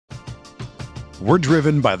We're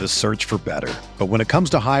driven by the search for better. But when it comes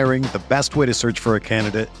to hiring, the best way to search for a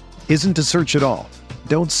candidate isn't to search at all.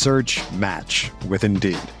 Don't search, match with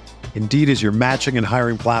Indeed. Indeed is your matching and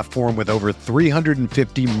hiring platform with over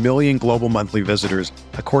 350 million global monthly visitors,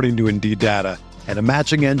 according to Indeed data, and a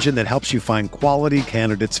matching engine that helps you find quality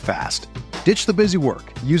candidates fast. Ditch the busy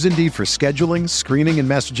work. Use Indeed for scheduling, screening, and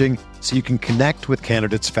messaging so you can connect with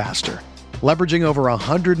candidates faster. Leveraging over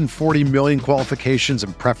 140 million qualifications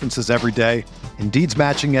and preferences every day, Indeed's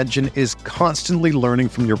matching engine is constantly learning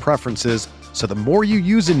from your preferences, so the more you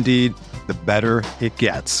use Indeed, the better it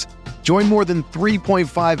gets. Join more than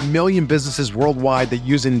 3.5 million businesses worldwide that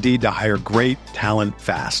use Indeed to hire great talent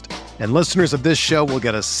fast. And listeners of this show will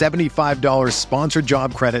get a $75 sponsored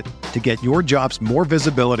job credit to get your jobs more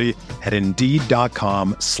visibility at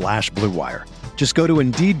Indeed.com/Blue Wire. Just go to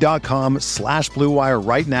Indeed.com/Blue Wire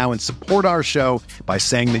right now and support our show by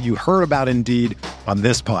saying that you heard about Indeed on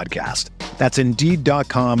this podcast. That's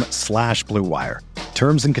Indeed.com/Blue Wire.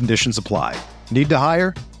 Terms and conditions apply. Need to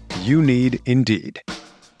hire? You need Indeed.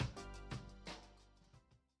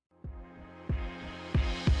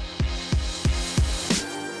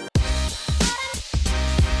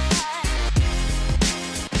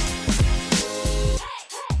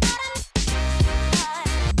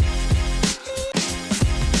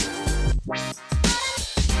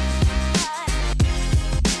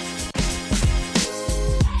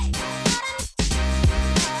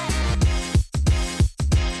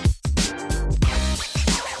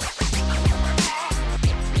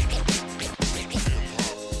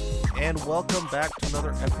 Welcome back to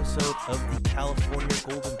another episode of the California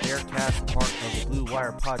Golden Bearcast, part of the Blue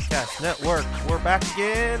Wire Podcast Network. We're back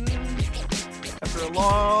again after a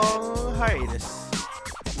long hiatus.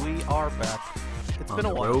 We are back. It's been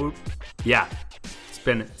a while. Road. Yeah, it's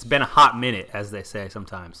been a hot minute, as they say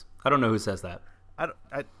sometimes. I don't know who says that.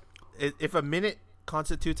 If a minute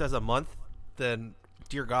constitutes as a month, then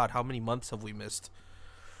dear God, how many months have we missed?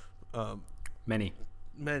 Many.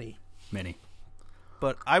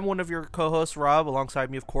 But I'm one of your co-hosts, Rob. Alongside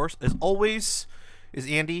me, of course, as always, is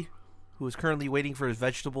Andy, who is currently waiting for his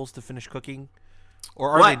vegetables to finish cooking. Or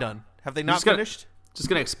are they done? Have they not finished? Just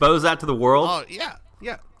gonna expose that to the world? Oh, yeah.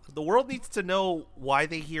 The world needs to know why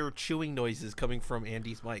they hear chewing noises coming from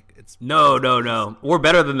Andy's mic. No. We're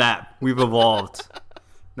better than that. We've evolved.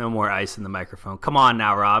 No more ice in the microphone. Come on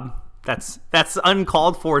now, Rob. That's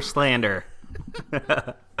uncalled for slander.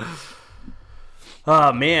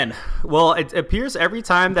 Oh, man. Well, it appears every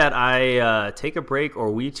time that I take a break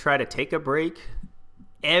or we try to take a break,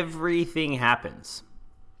 everything happens.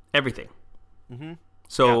 Everything. Mm-hmm.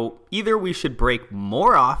 So either we should break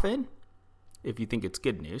more often, if you think it's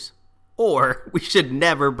good news, or we should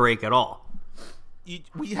never break at all.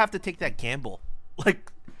 We have to take that gamble.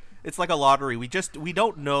 Like, it's like a lottery. We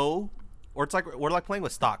don't know, or it's like we're like playing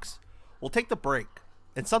with stocks. We'll take the break,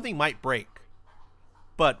 and something might break.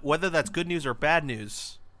 But whether that's good news or bad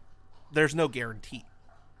news, there's no guarantee.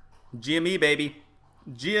 GME, baby.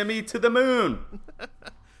 GME to the moon.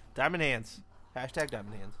 Diamond hands. Hashtag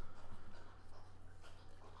diamond hands.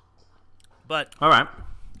 But all right.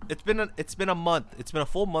 It's been a month. It's been a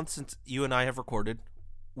full month since you and I have recorded.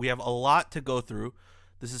 We have a lot to go through.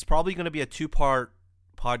 This is probably going to be a 2-part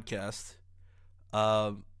podcast.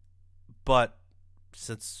 But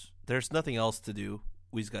since there's nothing else to do,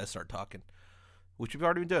 we just got to start talking, which we've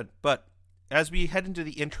already been doing. But as we head into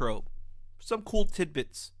the intro, some cool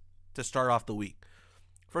tidbits to start off the week.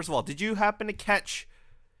 First of all, did you happen to catch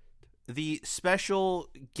the special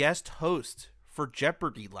guest host for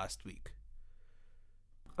Jeopardy last week?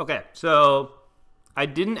 Okay, so I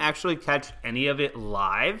didn't actually catch any of it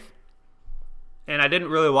live, and I didn't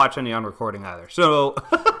really watch any on recording either. So,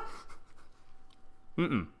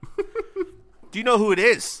 Do you know who it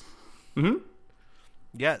is? Mm-hmm.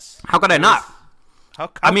 Yes. How could I not?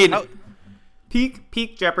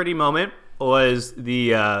 Peak Jeopardy moment was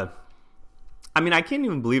the. I can't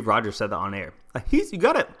even believe Rodgers said that on air. You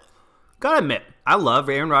gotta admit, I love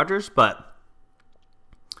Aaron Rodgers, but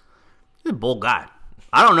he's a bold guy.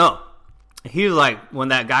 I don't know. He was like, when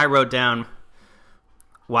that guy wrote down,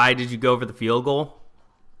 "Why did you go for the field goal?"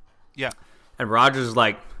 Yeah. And Rodgers is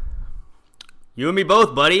like, "You and me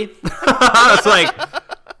both, buddy." I was like,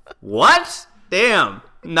 what? Damn.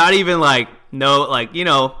 Not even like, no, like, you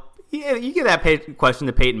get that question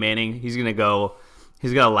to Peyton Manning. He's going to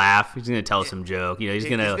laugh. He's going to tell some joke. He's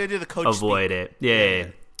going to do the coach avoid speak. it. Yeah.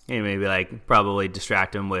 And maybe like probably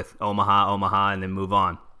distract him with Omaha, and then move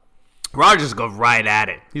on. Rodgers goes right at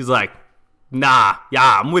it. He's like, nah,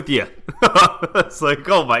 yeah, I'm with you. It's like,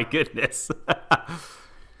 oh my goodness.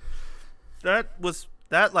 That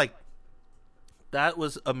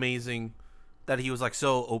was amazing. that he was like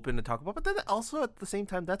so open to talk about. But then also at the same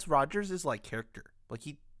time, that's Rogers' like character. Like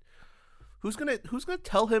who's gonna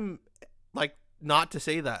tell him like not to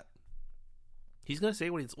say that? He's gonna say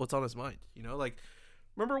what's on his mind. You know, like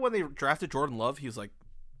remember when they drafted Jordan Love? He was like,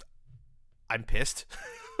 "I'm pissed."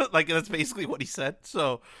 Like that's basically what he said.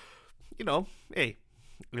 So, you know, hey,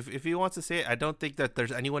 if he wants to say it, I don't think that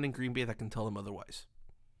there's anyone in Green Bay that can tell him otherwise.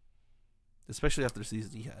 Especially after the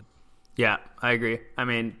season he had. Yeah, I agree. I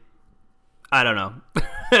mean, I don't know.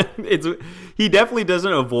 He definitely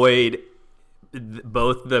doesn't avoid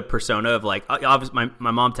both the persona of like, obviously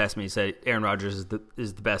my mom texted me and said Aaron Rodgers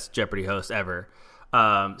is the best Jeopardy host ever.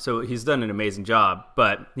 So he's done an amazing job,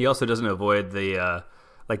 but he also doesn't avoid the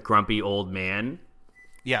like grumpy old man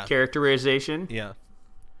characterization.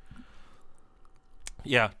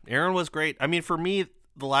 Yeah, Aaron was great. I mean, for me,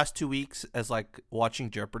 the last 2 weeks as like watching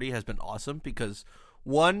Jeopardy has been awesome because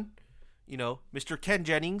one, you know, Mr. Ken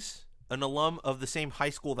Jennings, an alum of the same high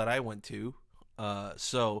school that I went to,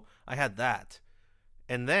 so I had that,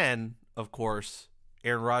 and then of course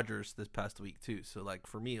Aaron Rodgers this past week too. So like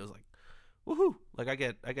for me, it was like, woohoo! Like I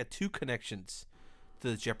get two connections to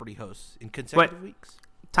the Jeopardy hosts in consecutive weeks.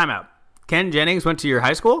 Time out. Ken Jennings went to your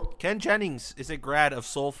high school? Ken Jennings is a grad of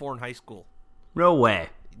Solforn High School. No way.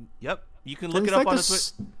 Yep, you can look it up on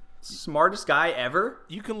his smartest guy ever.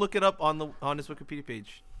 You can look it up on his Wikipedia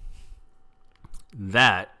page.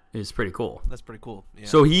 That is pretty cool. That's pretty cool. Yeah.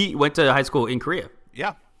 So he went to high school in Korea.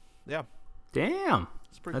 Yeah. Damn,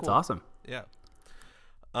 it's pretty. That's cool. awesome. Yeah.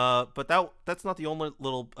 But that's not the only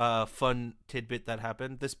little fun tidbit that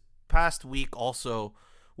happened. This past week also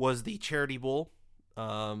was the Charity Bowl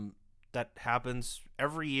that happens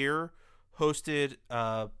every year, hosted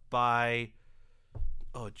by.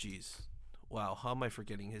 Oh, geez. Wow. How am I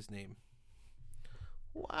forgetting his name?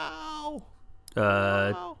 Wow.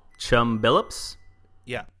 Chum Billups?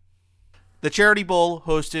 Yeah. The Charity Bowl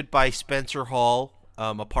hosted by Spencer Hall,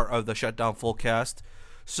 a part of the Shutdown Fullcast.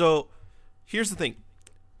 So here's the thing.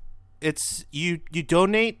 It's you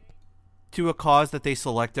donate to a cause that they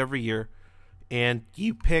select every year, and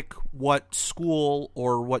you pick what school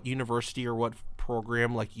or what university or what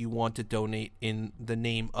program like you want to donate in the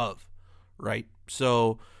name of, right?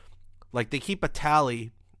 So like they keep a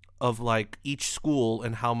tally of like each school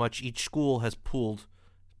and how much each school has pooled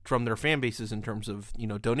from their fan bases in terms of, you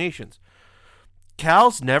know, donations.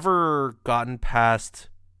 Cal's never gotten past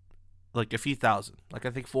like a few thousand. Like I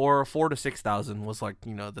think 4,000 to 6,000 was like,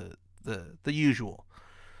 you know, the usual.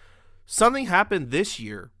 Something happened this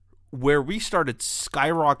year where we started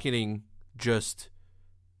skyrocketing just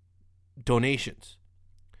donations.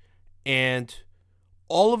 And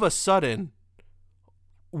all of a sudden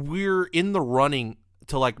we're in the running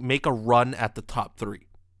to like make a run at the top 3.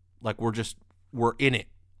 Like we're in it.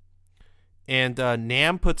 And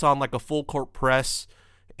Nam puts on like a full court press,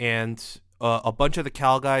 and a bunch of the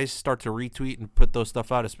Cal guys start to retweet and put those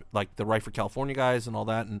stuff out, as like the Right for California guys and all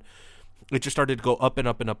that, and it just started to go up and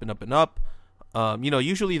up and up and up and up. You know,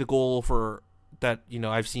 usually the goal for that, you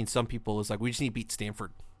know, I've seen some people is like we just need to beat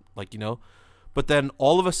Stanford, like, you know, but then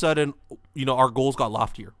all of a sudden, you know, our goals got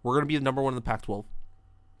loftier. We're gonna be the number 1 in the Pac-12.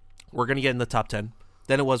 We're gonna get in the top 10.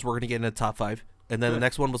 Then it was we're gonna get in the top 5, and then the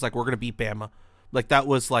next one was like we're gonna beat Bama. Like that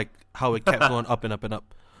was like how it kept going up and up and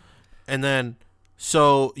up. And then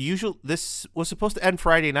so usually this was supposed to end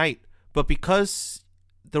Friday night, but because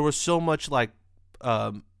there was so much like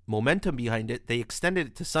momentum behind it, they extended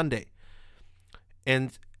it to Sunday.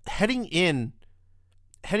 And heading into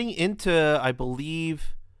I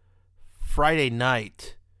believe Friday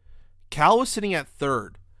night, Cal was sitting at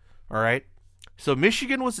 3rd. All right. So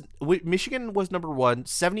Michigan was number 1,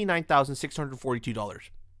 $79,642.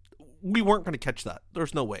 We weren't going to catch that.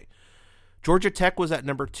 There's no way. Georgia Tech was at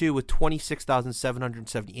number 2 with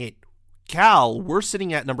 $26,778. Cal, we're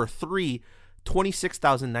sitting at number 3,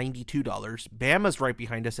 $26,092. Bama's right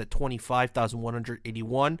behind us at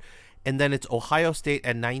 $25,181, and then it's Ohio State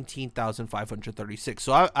at $19,536.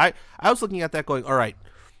 So I was looking at that going, all right,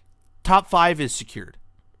 top 5 is secured,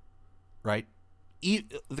 right?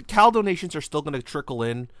 The Cal donations are still going to trickle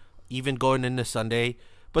in, even going into Sunday,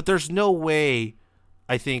 but there's no way.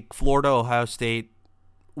 I think Florida, Ohio State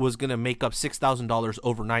was going to make up $6,000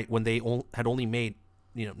 overnight when they had only made,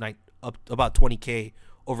 you know, about $20K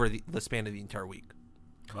over the span of the entire week.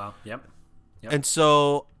 Wow. Yep. And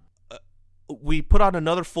so we put on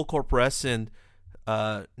another full court press, and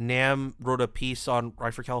Nam wrote a piece on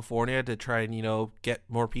Right for California to try and, you know, get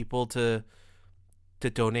more people to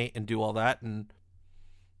donate and do all that. And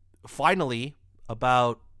finally,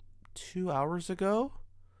 about 3 hours ago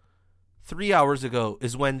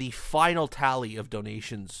is when the final tally of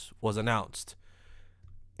donations was announced.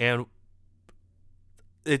 And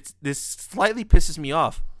this slightly pisses me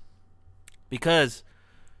off because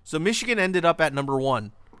so Michigan ended up at number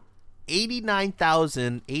 1,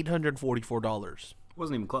 $89,844.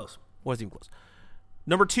 Wasn't even close.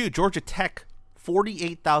 Number 2, Georgia Tech,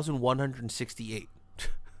 $48,168.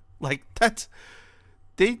 Like that's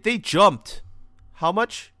they jumped. How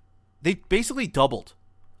much? They basically doubled,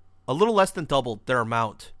 a little less than doubled their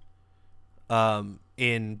amount,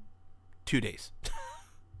 in 2 days,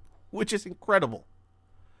 which is incredible.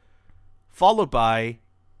 Followed by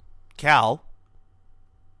Cal.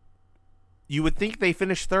 You would think they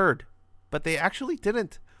finished 3rd, but they actually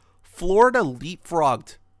didn't. Florida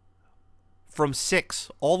leapfrogged from 6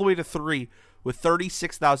 all the way to 3 with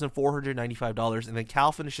 $36,495, and then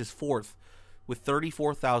Cal finishes 4th with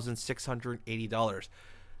 $34,680.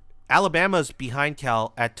 Alabama's behind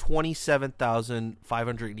Cal at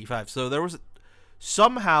 $27,585. So there was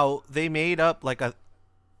somehow they made up what?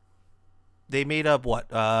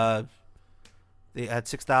 They had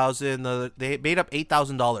 6,000. They made up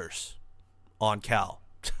 $8,000 on Cal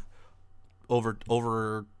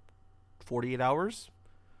over 48 hours,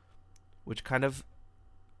 which kind of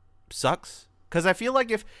sucks because I feel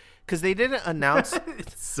like because they didn't announce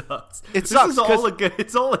it sucks. It sucks. It's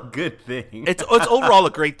all a good thing. It's overall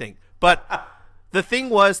a great thing, but the thing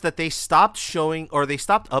was that they stopped showing or they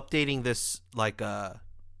stopped updating this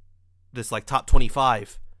top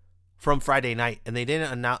 25 from Friday night, and they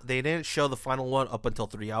didn't show the final one up until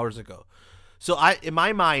 3 hours ago. So in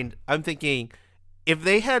my mind, I'm thinking if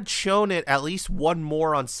they had shown it at least one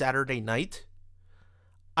more on Saturday night,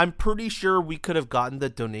 I'm pretty sure we could have gotten the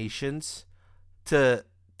donations to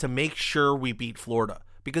make sure we beat Florida,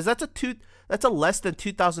 because that's a less than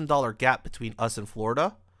 $2,000 gap between us and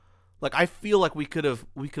Florida. Like I feel like we could have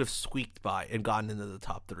squeaked by and gotten into the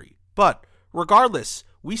top 3. But regardless,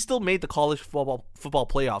 we still made the college football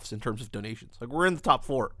playoffs in terms of donations. Like we're in the top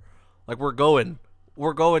 4. Like we're going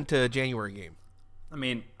to a January game. I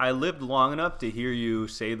mean, I lived long enough to hear you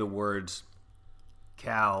say the words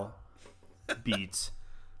Cal beats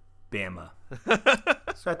Bama.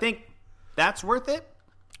 So I think that's worth it.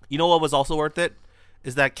 You know what was also worth it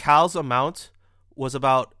is that Cal's amount was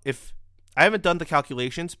about, if I haven't done the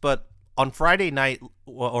calculations, but on Friday night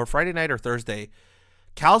or Thursday,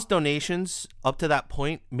 Cal's donations up to that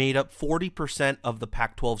point made up 40% of the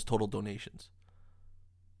Pac-12's total donations.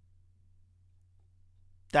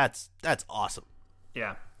 That's awesome.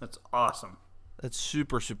 Yeah, that's awesome. That's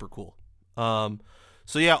super, super cool. So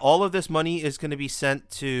yeah, all of this money is going to be sent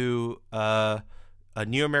to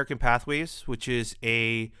New American Pathways, which is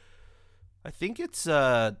I think it's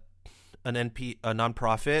a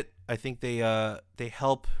nonprofit. I think they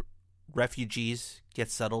help refugees get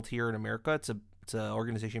settled here in America. It's an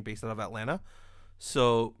organization based out of Atlanta.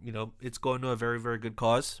 So, it's going to a very, very good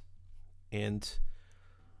cause. And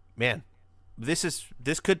man, this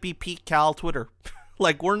could be peak Cal Twitter.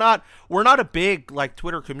 Like we're not a big like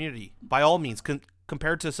Twitter community by all means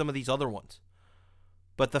compared to some of these other ones.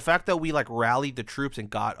 But the fact that we like rallied the troops and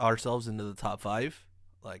got ourselves into the top 5,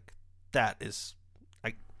 like that is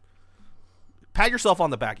like pat yourself on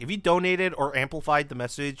the back. If you donated or amplified the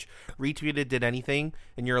message, retweeted, did anything,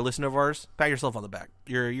 and you're a listener of ours, pat yourself on the back.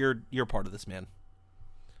 You're part of this, man.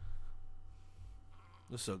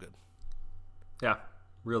 It was so good. Yeah,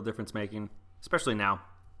 real difference making, especially now.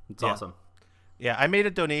 It's awesome. Yeah, I made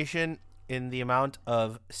a donation in the amount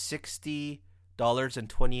of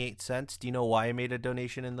 $60.28. Do you know why I made a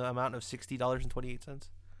donation in the amount of $60.28?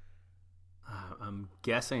 I'm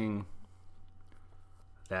guessing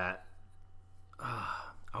that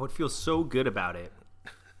I would feel so good about it.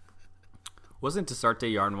 Wasn't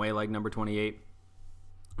Desarte Yarnway like number 28?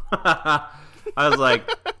 I was like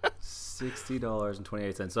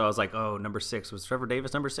 $60.28. So I was like, oh, number 6 was Trevor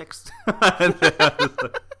Davis number 6.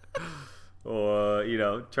 Or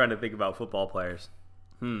trying to think about football players.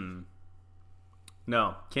 No,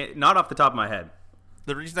 not off the top of my head.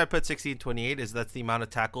 The reason I put 60 and 28 is that's the amount of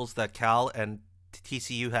tackles that Cal and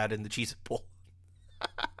TCU had in the Cheez-It Bowl.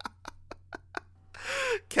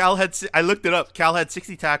 I looked it up. Cal had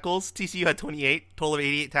 60 tackles. TCU had 28. Total of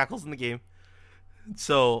 88 tackles in the game.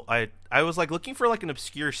 So I was like looking for like an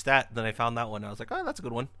obscure stat. Then I found that one. I was like, oh, that's a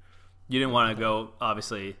good one. You didn't want to go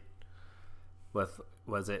obviously with,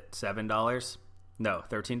 was it $7? No,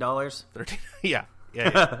 $13. 13. Yeah.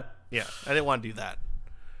 Yeah. I didn't want to do that.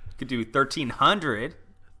 Could do $1,300.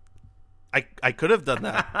 I could have done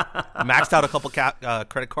that. Maxed out a couple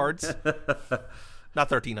credit cards. Not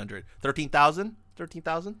 1,300. 13,000.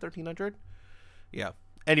 1,300. Yeah.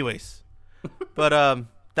 Anyways, but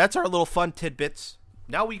that's our little fun tidbits.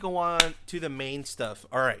 Now we go on to the main stuff.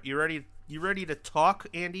 All right, you ready? You ready to talk,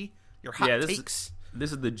 Andy? Your hot takes.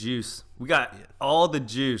 This is the juice. We got all the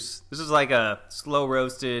juice. This is like a slow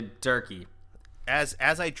roasted turkey. As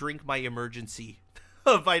I drink my emergency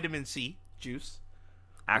vitamin C juice.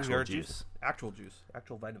 Actual juice. Actual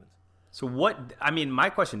vitamins. So my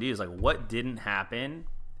question to you is like, what didn't happen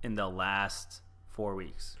in the last 4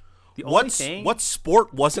 weeks? The only thing. What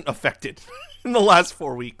sport wasn't affected in the last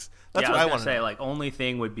 4 weeks? That's what I want to say. know. Like, only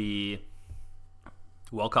thing would be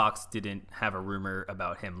Wilcox didn't have a rumor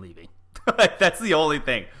about him leaving. Like, that's the only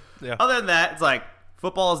thing. Yeah. Other than that, it's like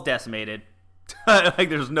football is decimated. Like,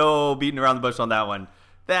 there's no beating around the bush on that one.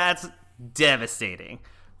 That's devastating.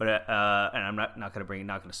 But and I'm not going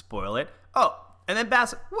to spoil it. Oh, and then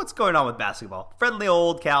what's going on with basketball? Friendly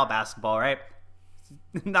old Cal basketball, right?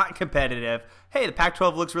 Not competitive. Hey, the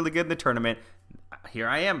Pac-12 looks really good in the tournament. Here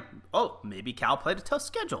I am. Oh, maybe Cal played a tough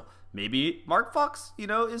schedule. Maybe Mark Fox,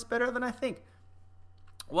 is better than I think.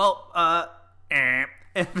 Well, and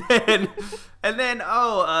then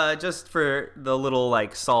just for the little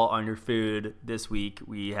like salt on your food this week,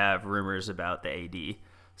 we have rumors about the AD.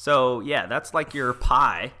 So yeah, that's like your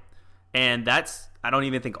pie, and that's, I don't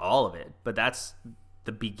even think all of it, but that's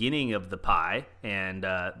the beginning of the pie, and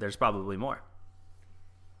there's probably more.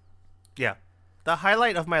 Yeah, the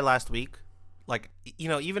highlight of my last week, like,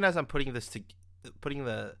 even as I'm putting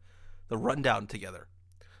the rundown together,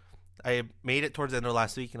 I made it towards the end of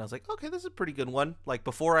last week, and I was like, okay, this is a pretty good one. Like,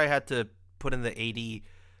 before I had to put in the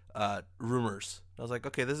AD rumors, I was like,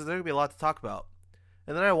 okay, there's going to be a lot to talk about.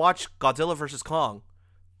 And then I watched Godzilla vs. Kong,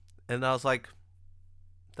 and I was like,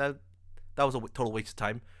 that was a total waste of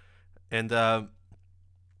time. And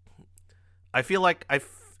I feel like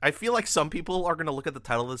some people are going to look at the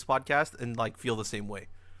title of this podcast and like feel the same way.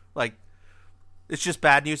 Like, it's just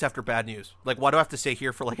bad news after bad news. Like, why do I have to stay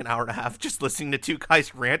here for like an hour and a half just listening to two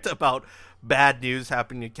guys rant about bad news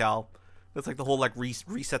happening to Cal? That's like the whole like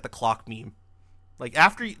reset the clock meme. Like,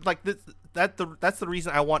 after like that's the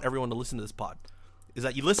reason I want everyone to listen to this pod, is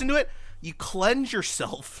that you listen to it, you cleanse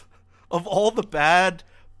yourself of all the bad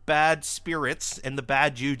spirits and the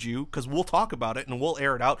bad juju, because we'll talk about it and we'll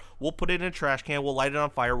air it out. We'll put it in a trash can. We'll light it on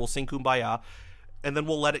fire. We'll sing Kumbaya, and then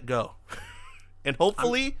we'll let it go. And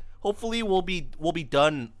hopefully we'll be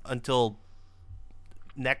done until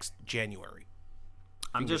next January.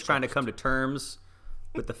 I'm just trying to come to terms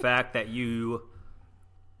with the fact that you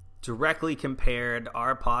directly compared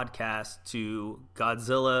our podcast to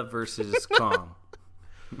Godzilla versus Kong.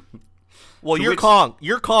 Well, you're Kong.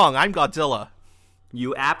 You're Kong. I'm Godzilla.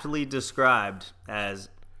 You aptly described as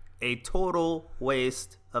a total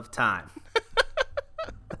waste of time.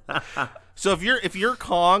 So if you're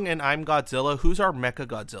Kong and I'm Godzilla, who's our Mecha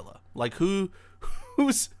Godzilla? Like,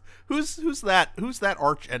 who's that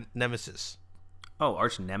arch nemesis? Oh,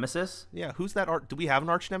 arch nemesis? Yeah, who's that do we have an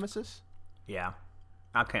arch nemesis? Yeah.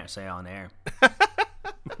 I can't say on air.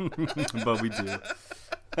 But we do.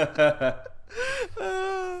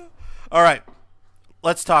 All right.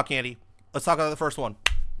 Let's talk, Andy. Let's talk about the first one.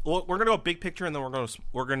 We're going to go big picture, and then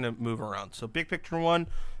we're going to move around. So big picture one,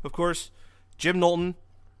 of course, Jim Knowlton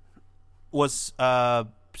was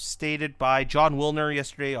stated by John Wilner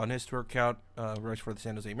yesterday on his Twitter account, writes for the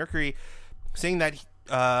San Jose Mercury, saying that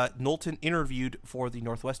Knowlton interviewed for the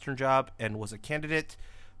Northwestern job and was a candidate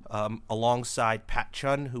alongside Pat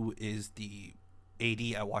Chun, who is the AD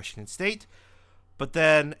at Washington State. But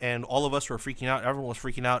then, and all of us were freaking out. Everyone was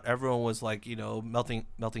freaking out. Everyone was like,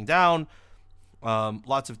 melting down.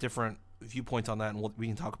 Lots of different viewpoints on that, and we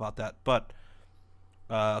can talk about that. But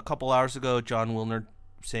a couple hours ago, John Wilner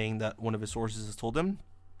saying that one of his sources has told him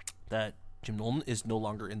that Jim Knowlton is no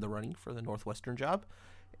longer in the running for the Northwestern job,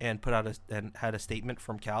 and had a statement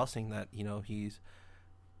from Cal saying that he's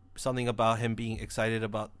something about him being excited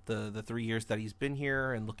about the 3 years that he's been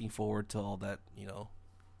here and looking forward to all that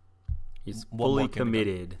He's fully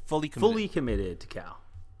committed to Cal.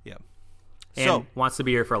 Yeah. And wants to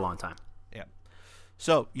be here for a long time. Yeah.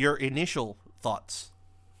 So your initial thoughts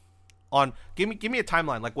on give me a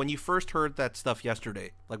timeline. Like, when you first heard that stuff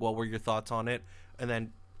yesterday, like, what were your thoughts on it? And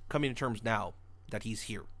then coming to terms now that he's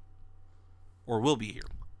here or will be here.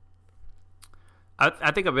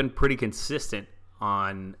 I think I've been pretty consistent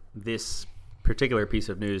on this particular piece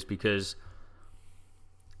of news because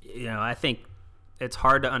I think it's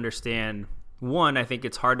hard to understand. One, I think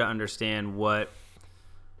it's hard to understand where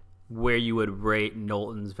you would rate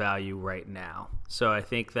Knowlton's value right now. So I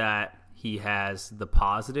think that he has the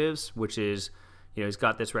positives, which is, he's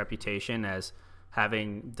got this reputation as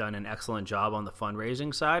having done an excellent job on the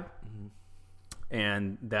fundraising side. Mm-hmm.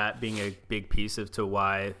 And that being a big piece to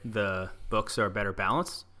why the books are better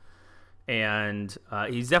balanced. And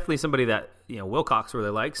he's definitely somebody that Wilcox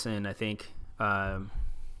really likes, and I think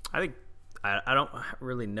I don't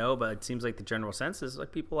really know, but it seems like the general sense is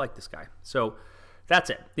like people like this guy. So that's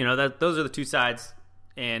it. Those are the two sides.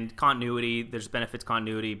 And continuity, there's benefits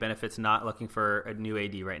continuity, benefits not looking for a new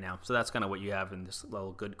AD right now. So that's kind of what you have in this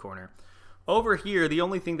little good corner. Over here, the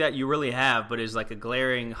only thing that you really have, but is like a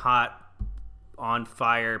glaring, hot, on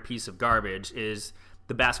fire piece of garbage, is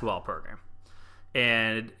the basketball program.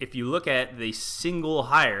 And if you look at the single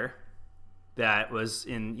hire that was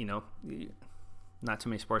in, not too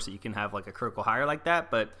many sports that you can have like a critical hire like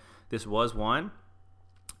that, but this was one.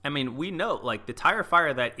 I mean, we know like the tire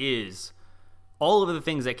fire that is all of the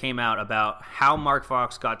things that came out about how Mark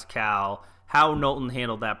Fox got to Cal, how Knowlton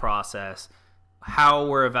handled that process, how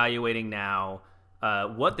we're evaluating now,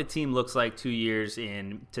 what the team looks like 2 years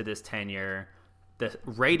into this tenure, the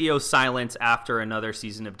radio silence after another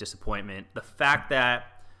season of disappointment, the fact that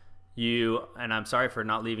and I'm sorry for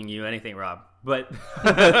not leaving you anything, Rob, but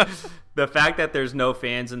the fact that there's no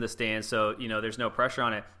fans in the stands, so, there's no pressure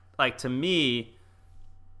on it. Like, to me,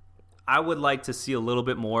 I would like to see a little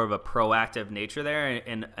bit more of a proactive nature there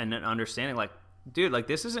and an understanding, like, dude, like,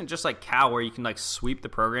 this isn't just like Cal where you can like sweep the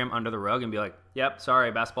program under the rug and be like, yep,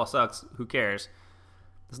 sorry, basketball sucks, who cares?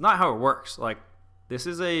 That's not how it works. Like, this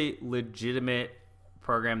is a legitimate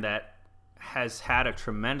program that has had a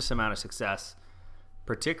tremendous amount of success,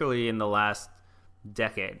 particularly in the last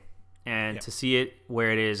decade. And to see it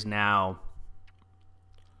where it is now,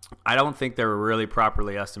 I don't think they're really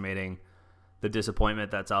properly estimating the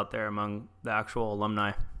disappointment that's out there among the actual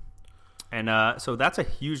alumni. And so that's a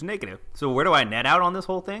huge negative. So where do I net out on this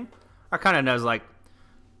whole thing? I kind of know like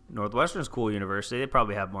Northwestern's a cool university. They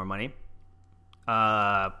probably have more money.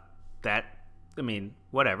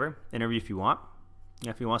 Whatever. Interview if you want.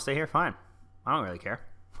 If you want to stay here, fine. I don't really care.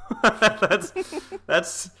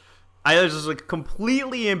 I was just like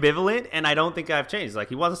completely ambivalent, and I don't think I've changed. Like,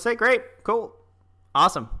 he wants to say, great, cool,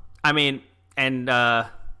 awesome. I mean, and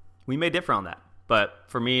we may differ on that, but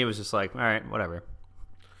for me, it was just like, all right, whatever.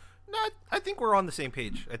 No, I think we're on the same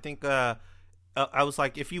page. I think I was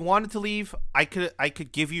like, if you wanted to leave, I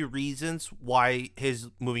could give you reasons why his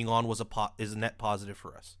moving on was is a net positive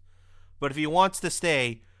for us. But if he wants to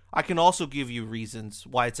stay, I can also give you reasons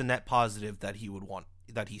why it's a net positive that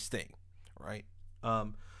he's staying, right?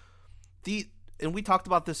 And we talked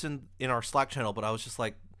about this in our Slack channel, but I was just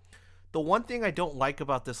like, the one thing I don't like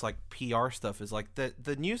about this like PR stuff is like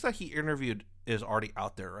the news that he interviewed is already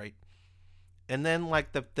out there, right? And then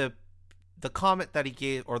like the comment that he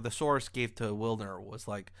gave, or the source gave to Wilner, was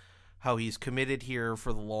like how he's committed here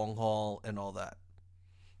for the long haul and all that.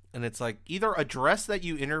 And it's like, either address that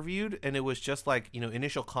you interviewed and it was just like,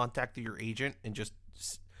 initial contact to your agent and just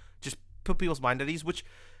put people's mind at ease, which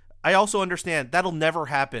I also understand that'll never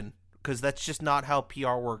happen, because that's just not how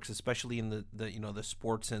PR works, especially in the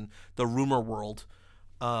sports and the rumor world.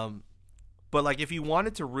 But like, if you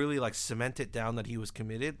wanted to really like cement it down that he was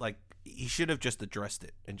committed, like, he should have just addressed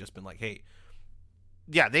it and just been like, hey,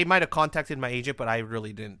 yeah, they might have contacted my agent, but I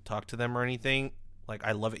really didn't talk to them or anything. Like,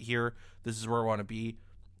 I love it here. This is where I want to be,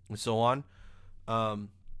 and so on.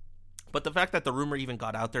 But the fact that the rumor even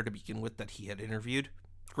got out there to begin with that he had interviewed,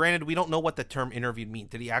 granted, we don't know what the term interviewed means.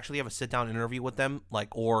 Did he actually have a sit-down interview with them? Like,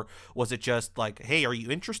 or was it just like, hey, are you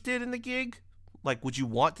interested in the gig? Like, would you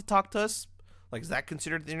want to talk to us? Like, is that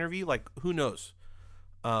considered the interview? Like, who knows?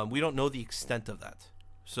 We don't know the extent of that.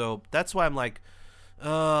 So that's why I'm like,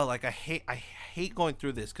 I hate going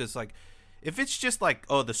through this, because like, if it's just like,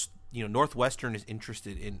 oh, this, Northwestern is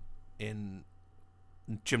interested in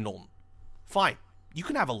Jim Knowlton, fine, you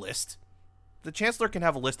can have a list. The chancellor can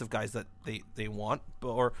have a list of guys that they want,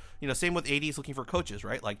 or same with ADs looking for coaches,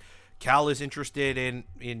 right? Like, Cal is interested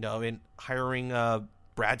in hiring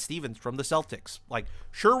Brad Stevens from the Celtics. Like,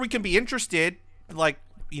 sure, we can be interested, like,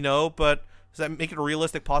 but does that make it a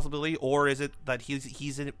realistic possibility, or is it that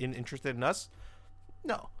he's interested in us?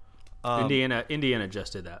 No. Indiana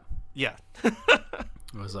just did that. Yeah. It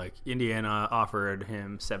was like Indiana offered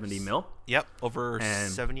him $70 million. Yep, over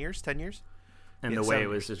 7 years, 10 years. And the way it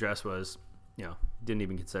was addressed was, didn't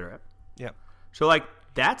even consider it. Yep. So, like,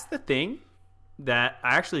 that's the thing that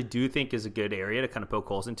I actually do think is a good area to kind of poke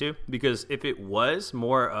holes into, because if it was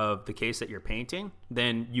more of the case that you're painting,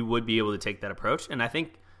 then you would be able to take that approach. And I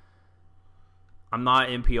think, I'm not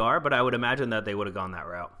NPR, but I would imagine that they would have gone that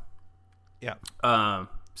route. Yeah.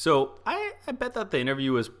 So I bet that the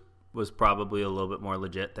interview was probably a little bit more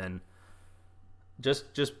legit than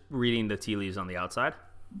just reading the tea leaves on the outside.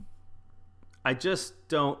 I just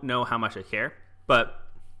don't know how much I care. But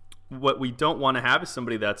what we don't want to have is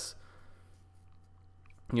somebody that's,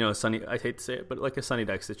 Sonny, I hate to say it, but like a Sonny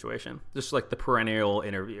Dykes situation. Just like the perennial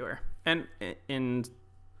interviewer. And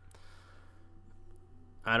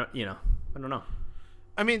I don't, I don't know.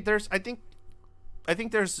 I mean, I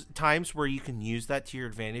think there's times where you can use that to your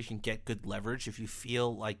advantage and get good leverage if you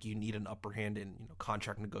feel like you need an upper hand in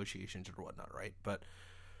contract negotiations or whatnot, right? But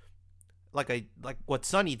like what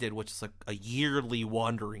Sonny did, which is like a yearly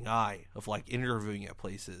wandering eye of like interviewing at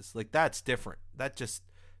places, like that's different. That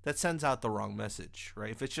sends out the wrong message,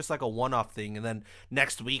 right? If it's just like a one-off thing, and then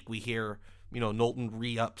next week we hear Knowlton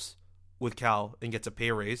re-ups with Cal and gets a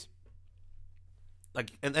pay raise,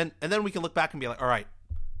 like and then we can look back and be like, all right.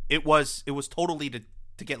 It was totally to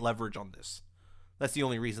get leverage on this. That's the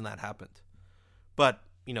only reason that happened. But,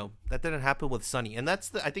 that didn't happen with Sonny. And I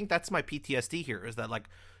think that's my PTSD here, is that, like,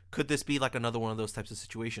 could this be like another one of those types of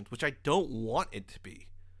situations, which I don't want it to be.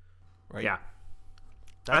 Right? Yeah.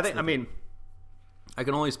 I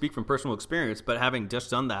can only speak from personal experience, but having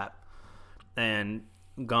just done that and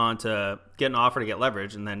gone to get an offer to get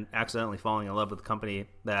leverage and then accidentally falling in love with the company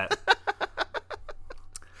that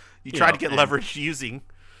you tried to get leverage using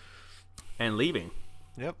and leaving.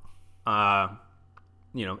 Yep.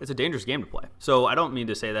 It's a dangerous game to play. So I don't mean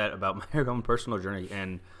to say that about my own personal journey.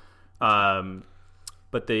 And,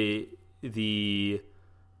 but the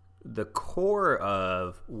core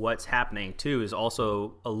of what's happening too is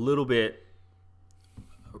also a little bit,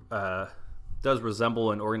 does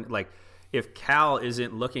resemble like if Cal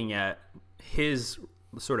isn't looking at his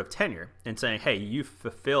sort of tenure and saying, hey, you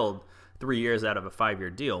fulfilled 3 years out of a 5-year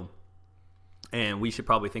deal, and we should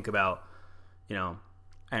probably think about, I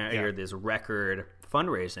hear this record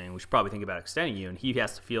fundraising, we should probably think about extending you, and he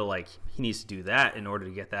has to feel like he needs to do that in order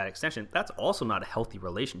to get that extension. That's also not a healthy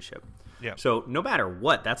relationship. Yeah. So no matter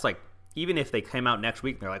what, that's like, even if they came out next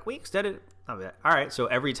week and they're like, we extended, all right, so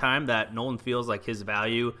every time that Nolan feels like his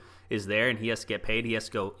value is there and he has to get paid, he has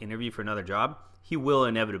to go interview for another job, he will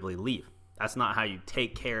inevitably leave. That's not how you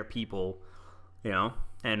take care of people,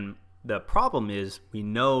 and the problem is we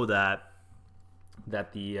know that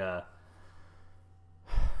the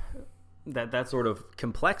that sort of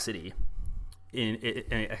complexity in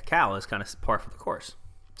Cal is kind of par for the course.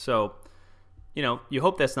 So, you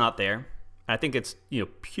hope that's not there. I think it's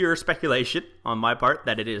pure speculation on my part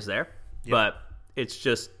that it is there, but it's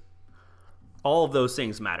just all of those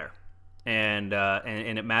things matter, and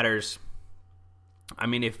it matters. I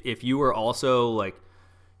mean, if you were also like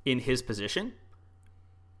in his position,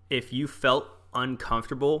 if you felt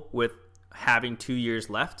uncomfortable with having 2 years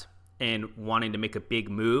left and wanting to make a big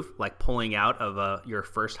move, like pulling out of your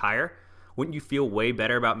first hire, wouldn't you feel way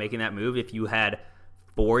better about making that move if you had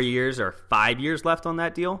 4 years or 5 years left on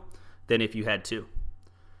that deal than if you had 2?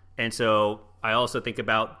 And so I also think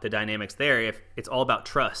about the dynamics there. If it's all about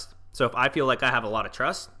trust. So if I feel like I have a lot of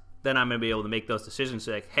trust, then I'm going to be able to make those decisions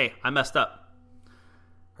like, hey, I messed up.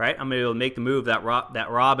 Right? I'm going to be able to make the move that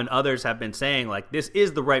Rob and others have been saying, like, this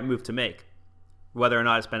is the right move to make, whether or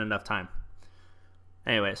not I spend enough time.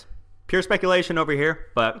 Anyways, pure speculation over here,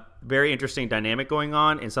 but very interesting dynamic going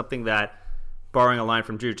on, and something that, borrowing a line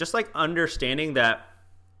from Drew, just like understanding that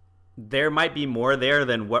there might be more there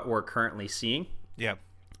than what we're currently seeing. Yeah.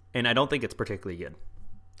 And I don't think it's particularly good.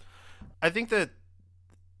 I think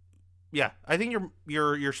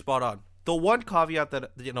you're spot on. The one caveat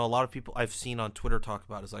that a lot of people I've seen on Twitter talk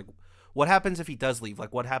about is like, what happens if he does leave?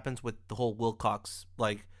 Like, what happens with the whole Wilcox?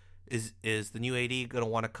 Like, is the new AD going to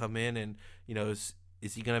want to come in and is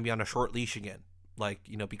he going to be on a short leash again? Like,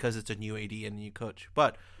 because it's a new AD and a new coach.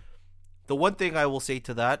 But the one thing I will say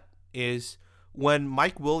to that is when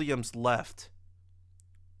Mike Williams left,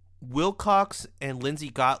 Wilcox and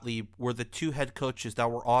Lindsey Gottlieb were the two head coaches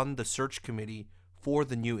that were on the search committee for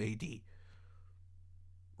the new AD.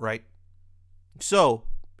 Right? So,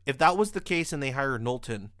 if that was the case and they hired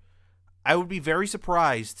Knowlton, I would be very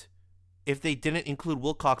surprised if they didn't include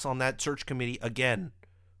Wilcox on that search committee again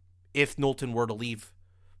if Knowlton were to leave,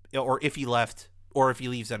 or if he left, or if he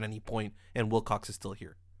leaves at any point and Wilcox is still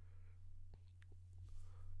here.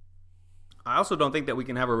 I also don't think that we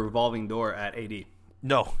can have a revolving door at AD.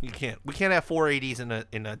 No, you can't. We can't have 4 ADs in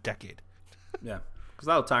a decade. Yeah, because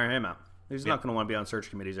that'll tire him out. He's not going to want to be on search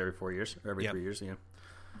committees every 4 years, or every 3 years.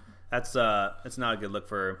 That's not a good look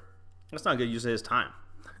for. That's not a good use of his time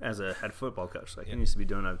as a head football coach. Like, he needs to be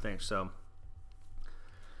doing other things. So,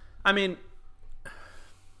 I mean,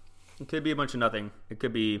 it could be a bunch of nothing. It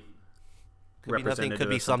could be representative could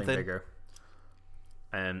be of something something bigger.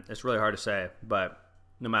 And it's really hard to say, but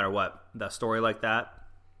no matter what, that story like that,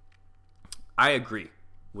 I agree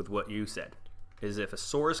with what you said. Is if a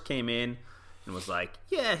source came in and was like,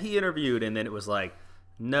 yeah, he interviewed, and then it was like,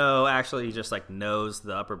 no, actually he just like knows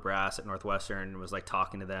the upper brass at Northwestern and was like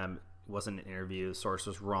talking to them. It wasn't an interview. The source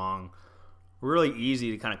was wrong. Really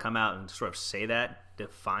easy to kind of come out and sort of say that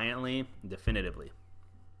defiantly, definitively.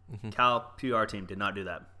 Cal PR team did not do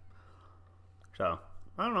that. So,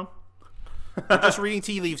 I don't know. I'm just reading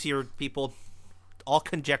tea leaves here, people. All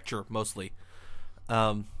conjecture, mostly.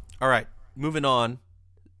 All right, moving on.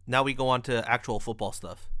 Now we go on to actual football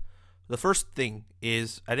stuff. The first thing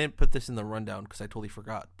is, I didn't put this in the rundown because I totally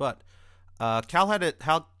forgot, but Cal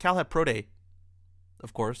had Pro Day,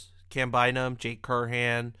 of course. Cam Bynum, Jake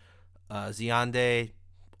Curhan, Ziande,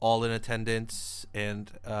 all in attendance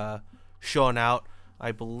and showing out.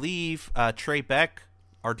 I believe Trey Beck,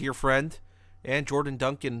 our dear friend, and Jordan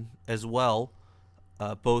Duncan as well,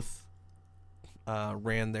 both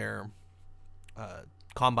ran their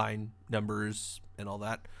combine numbers and all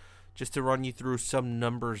that. Just to run you through some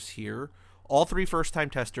numbers here. All three first-time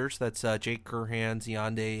testers, that's Jake Curhan,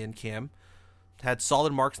 Ziande, and Cam, had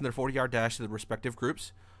solid marks in their 40-yard dash to the respective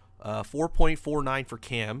groups. 4.49 for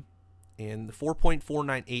Cam, and the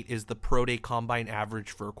 4.498 is the Pro Day combine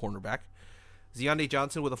average for a cornerback. Ziande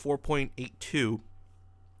Johnson with a 4.82.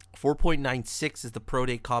 4.96 is the Pro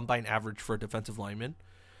Day combine average for a defensive lineman.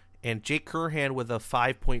 And Jake Curhan with a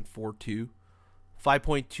 5.42.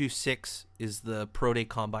 5.26 is the Pro Day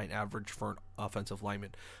combine average for an offensive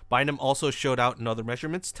lineman. Bynum also showed out in other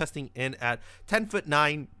measurements, testing in at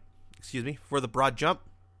 10'9", for the broad jump,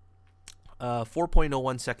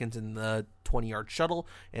 4.01 seconds in the 20-yard shuttle,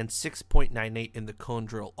 and 6.98 in the cone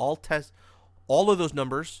drill. All of those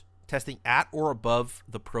numbers testing at or above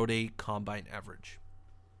the Pro Day combine average.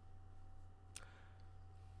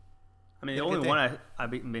 I mean, the only one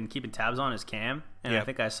I've been keeping tabs on is Cam, and I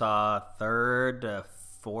think I saw third,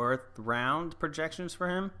 fourth round projections for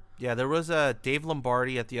him. Yeah, there was Dave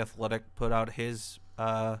Lombardi at The Athletic put out his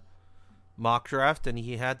mock draft, and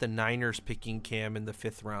he had the Niners picking Cam in the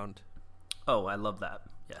 5th round. Oh, I love that.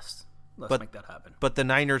 Yes, let's make that happen. But the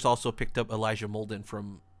Niners also picked up Elijah Molden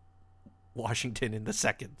from Washington in the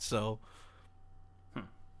 2nd, so...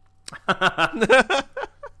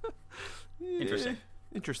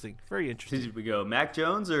 Interesting. Very interesting. Did we go Mac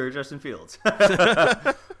Jones or Justin Fields?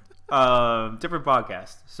 Different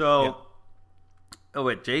podcast. So, Oh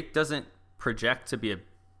wait, Jake doesn't project to be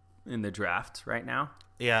in the draft right now.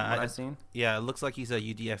 Yeah, I've seen. Yeah, it looks like he's a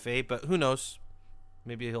UDFA, but who knows?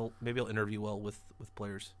 Maybe he'll interview well with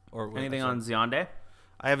players. Or anything on Ziande?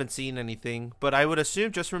 I haven't seen anything, but I would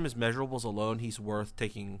assume just from his measurables alone, he's worth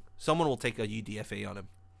taking. Someone will take a UDFA on him.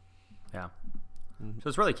 Yeah. So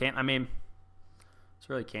it's really Cam. I mean, it's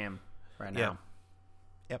really Cam right now.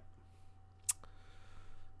 Yep.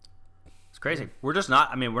 It's crazy. We're just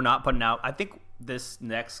not. I mean, we're not putting out. I think this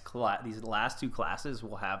next class, these last two classes,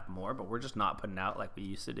 will have more, but we're just not putting out like we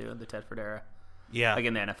used to do in the Tedford era. Yeah. Like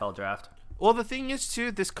in the NFL draft. Well, the thing is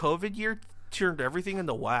too, this COVID year turned everything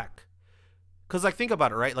into whack. Because, like, think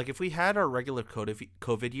about it, right? Like, if we had our regular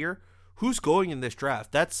COVID year, who's going in this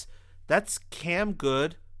draft? That's Cam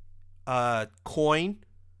Good, Coyne,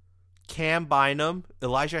 Cam Bynum,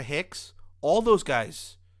 Elijah Hicks, all those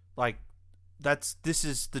guys. Like, this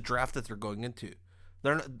is the draft that they're going into.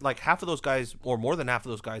 They're not, like, half of those guys, or more than half of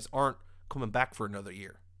those guys, aren't coming back for another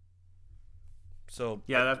year. So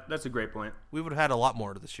yeah, that's a great point. We would have had a lot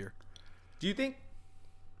more this year. Do you think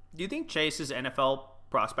Chase is an NFL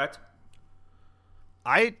prospect?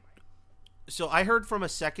 I heard from a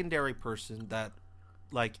secondary person that,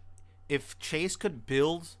 like, if Chase could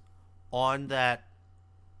build on that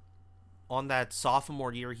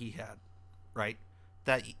sophomore year he had, right?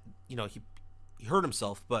 That, you know, he hurt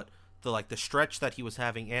himself, but the stretch that he was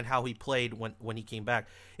having and how he played when he came back,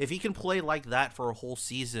 if he can play like that for a whole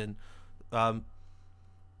season,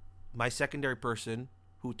 my secondary person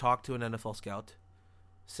who talked to an NFL scout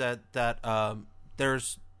said that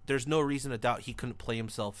there's no reason to doubt he couldn't play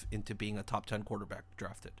himself into being a top 10 quarterback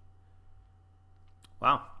drafted.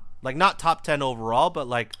 Wow. Like, not top 10 overall, but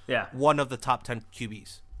like one of the top 10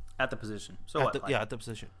 QBs. At the position. So at the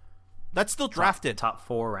position. That's still drafted. Top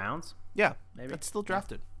 4 rounds? Yeah. Maybe. That's still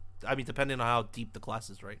drafted. I mean, depending on how deep the class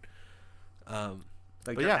is, right?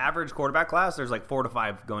 Like the average quarterback class, there's like 4 to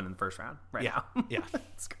 5 going in the first round now. Yeah.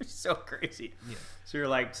 It's so crazy. Yeah. So you're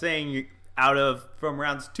like saying from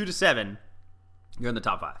rounds 2 to 7, you're in the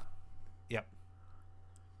top 5. Yep.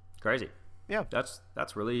 Crazy. Yeah. That's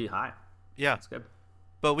really high. Yeah. That's good.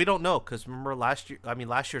 But we don't know because remember last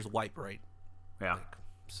year's wipe, right? Yeah.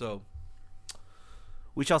 So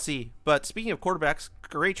we shall see. But speaking of quarterbacks,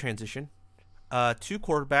 great transition. 2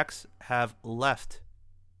 quarterbacks have left.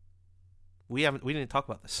 We didn't talk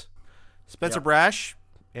about this. Spencer Brash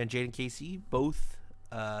and Jaden Casey both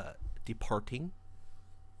departing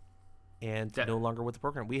and no longer with the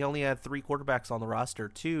program. We only had 3 quarterbacks on the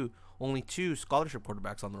roster, only 2 scholarship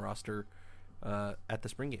quarterbacks on the roster at the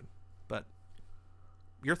spring game. But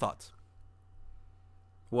your thoughts?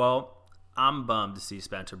 Well, I'm bummed to see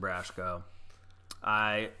Spencer Brash go.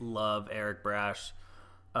 I love Eric Brash.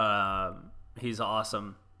 He's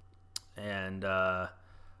awesome. And I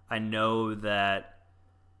know that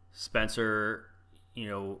Spencer,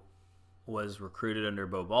 was recruited under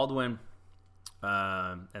Beau Baldwin.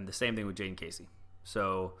 And the same thing with Jaden Casey.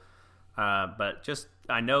 So, but just,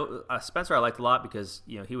 I know Spencer I liked a lot because,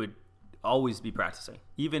 he would always be practicing,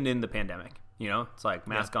 even in the pandemic. It's like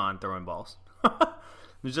mask on, throwing balls.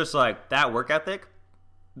 It's just like that work ethic.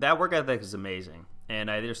 That work ethic is amazing.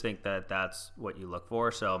 And I just think that that's what you look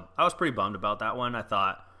for. So I was pretty bummed about that one. I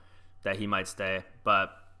thought that he might stay.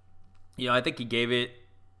 But, I think he gave it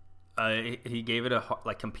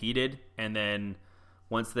competed. And then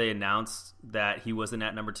once they announced that he wasn't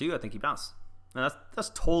at number 2, I think he bounced. And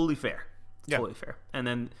that's totally fair. Totally fair. And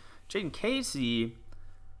then Jaden Casey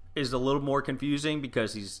is a little more confusing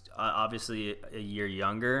because he's obviously a year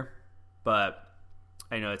younger. But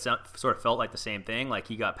I know it sort of felt like the same thing. Like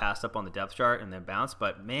he got passed up on the depth chart and then bounced.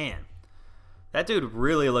 But man, that dude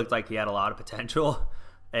really looked like he had a lot of potential.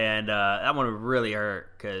 And that one really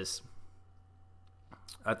hurt because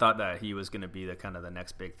I thought that he was going to be the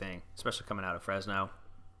next big thing, especially coming out of Fresno.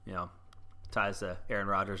 Ties to Aaron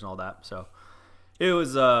Rodgers and all that. So it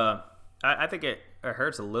was. I think it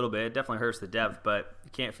hurts a little bit. It definitely hurts the depth, but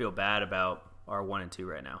you can't feel bad about our 1 and 2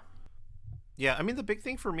 right now. Yeah, I mean the big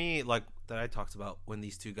thing for me, like that I talked about when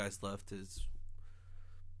these two guys left, is,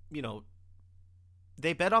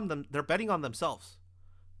 they bet on them. They're betting on themselves.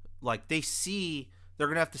 Like they see they're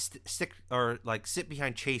gonna have to stick or like sit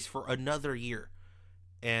behind Chase for another year,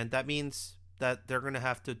 and that means that they're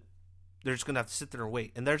just gonna have to sit there and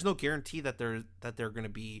wait. And there's no guarantee that they're gonna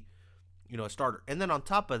be, a starter. And then on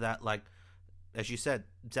top of that, like as you said,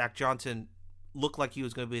 Zach Johnson looked like he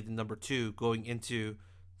was gonna be the number 2 going into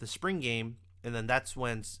the spring game. And then that's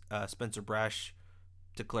when Spencer Brash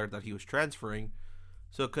declared that he was transferring.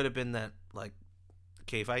 So it could have been that, like,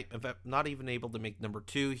 okay, if I'm not even able to make number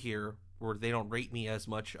 2 here, or they don't rate me as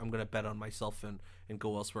much, I'm going to bet on myself and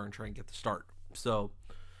go elsewhere and try and get the start. So,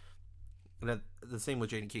 and the same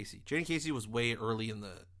with Jaden Casey. Jaden Casey was way early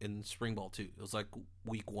in spring ball, too. It was like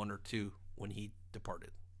week 1 or 2 when he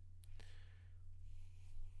departed.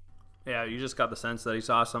 Yeah, you just got the sense that he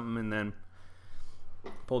saw something and then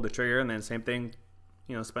pulled the trigger, and then same thing,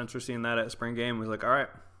 Spencer seeing that at spring game was like, all right,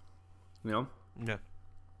 yeah,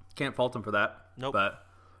 can't fault him for that. Nope. But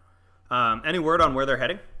any word on where they're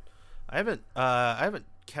heading? I haven't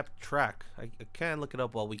kept track. I can look it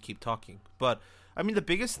up while we keep talking. But I mean, the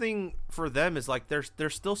biggest thing for them is like they're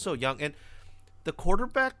still so young, and the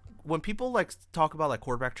quarterback. When people like talk about like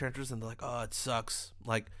quarterback transfers and they're like, oh, it sucks.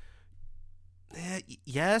 Like,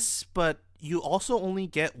 yes, but you also only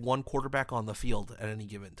get one quarterback on the field at any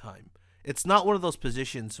given time. It's not one of those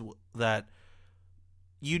positions that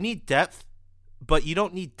you need depth, but you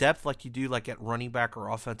don't need depth like you do like at running back or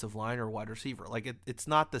offensive line or wide receiver. Like it's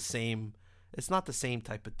not the same. It's not the same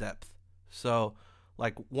type of depth. So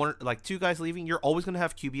like 2 guys leaving, you're always going to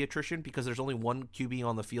have QB attrition because there's only one QB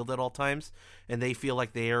on the field at all times, and they feel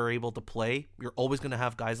like they are able to play. You're always going to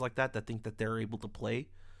have guys like that think that they're able to play,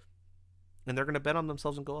 and they're going to bet on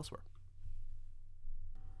themselves and go elsewhere.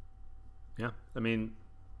 Yeah, I mean,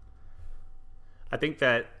 I think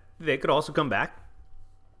that they could also come back,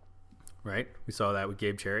 right? We saw that with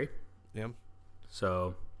Gabe Cherry. Yeah.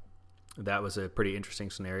 So that was a pretty interesting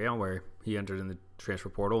scenario where he entered in the transfer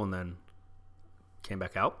portal and then came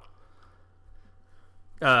back out.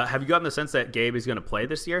 Have you gotten the sense that Gabe is going to play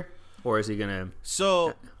this year, or is he going to?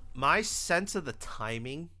 So my sense of the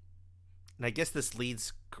timing, and I guess this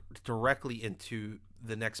leads directly into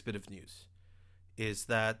the next bit of news, is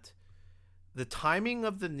that the timing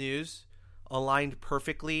of the news aligned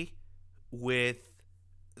perfectly with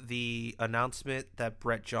the announcement that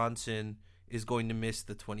Brett Johnson is going to miss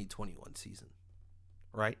the 2021 season,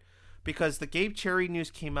 right? Because the Gabe Cherry news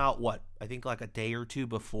came out, I think like a day or 2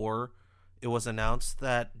 before it was announced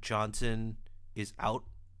that Johnson is out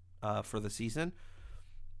for the season.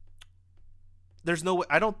 There's no way.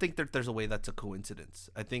 I don't think that there's a way that's a coincidence.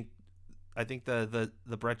 I think the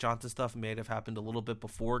Brett Johnson stuff may have happened a little bit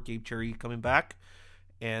before Gabe Cherry coming back,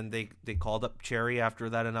 and they called up Cherry after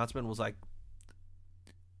that announcement, was like,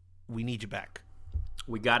 we need you back.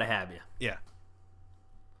 We got to have you. Yeah.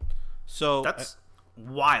 So that's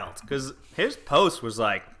wild, because his post was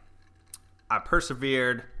like, I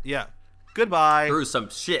persevered. Yeah. Goodbye. Through some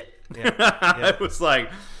shit. Yeah. Yeah. It was like,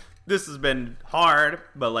 this has been hard,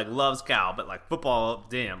 but like loves Cal, but like football,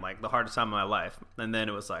 damn, like the hardest time of my life. And then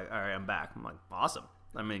it was like, all right, I'm back. I'm like, awesome.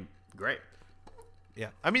 I mean, great. Yeah.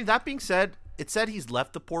 I mean, that being said, it said he's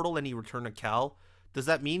left the portal and he returned to Cal. Does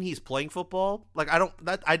that mean he's playing football? Like, I don't.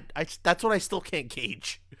 That's what I still can't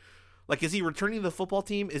gauge. Like, is he returning to the football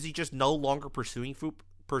team? Is he just no longer pursuing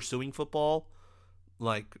football?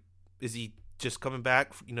 Like, is he just coming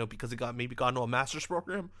back? Because he maybe got into a master's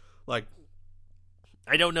program. Like,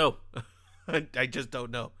 I don't know. I just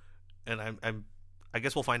don't know, and I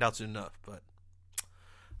guess we'll find out soon enough. But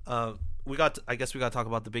I guess we got to talk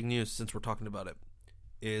about the big news since we're talking about it.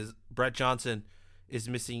 Is Brett Johnson is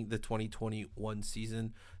missing the 2021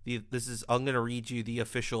 season. I'm going to read you the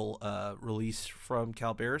official release from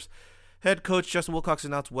Cal Bears. Head coach Justin Wilcox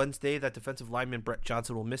announced Wednesday that defensive lineman Brett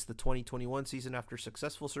Johnson will miss the 2021 season after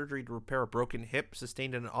successful surgery to repair a broken hip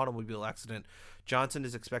sustained in an automobile accident. Johnson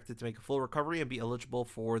is expected to make a full recovery and be eligible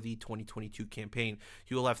for the 2022 campaign.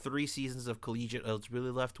 He will have 3 seasons of collegiate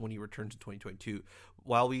eligibility left when he returns in 2022.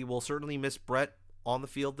 While we will certainly miss Brett on the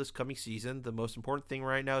field this coming season, the most important thing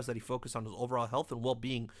right now is that he focus on his overall health and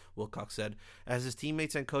well-being, Wilcox said. As his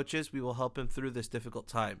teammates and coaches, we will help him through this difficult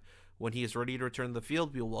time. When he is ready to return to the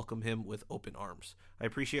field, we will welcome him with open arms. I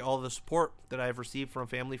appreciate all the support that I have received from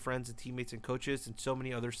family, friends, and teammates and coaches, and so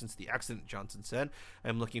many others since the accident, Johnson said. I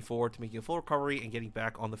am looking forward to making a full recovery and getting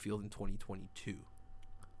back on the field in 2022.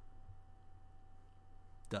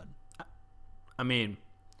 Done. I mean,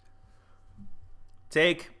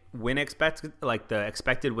 take the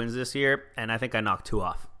expected wins this year, and I think I knocked 2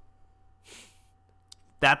 off.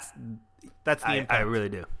 That's the impact. I really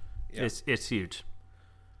do. Yeah. It's huge.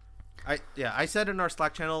 I said in our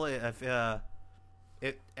Slack channel, if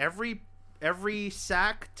every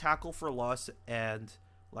sack, tackle for loss, and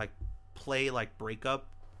play breakup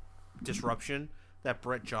disruption that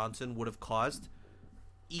Brett Johnson would have caused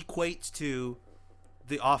equates to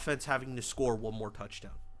the offense having to score one more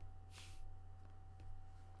touchdown.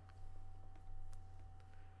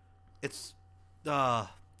 This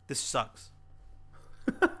sucks.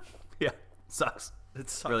 Yeah, sucks. It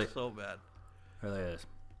sucks really, so bad. It really is.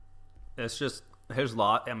 It's just, there's a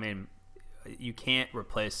lot. I mean, you can't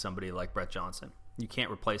replace somebody like Brett Johnson. You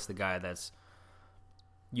can't replace the guy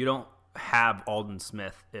you don't have Aldon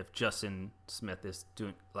Smith if Justin Smith is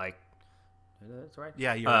doing, that's right?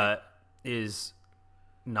 Yeah, you're right. Is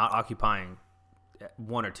not occupying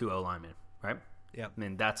 1 or 2 O-linemen, right? Yeah. I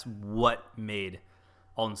mean, that's what made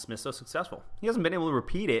Aldon Smith so successful. He hasn't been able to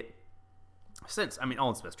repeat it since. I mean,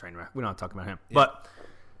 Aldon Smith's train wreck. We don't have to talk about him. Yeah. But,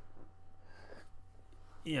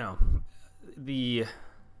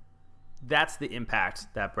 that's the impact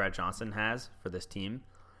that Brett Johnson has for this team.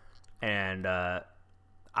 And I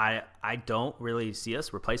don't really see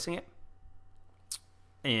us replacing it.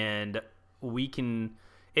 And we can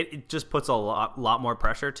 – it just puts a lot more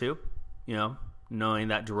pressure, too, knowing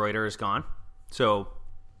that DeRuyter is gone. So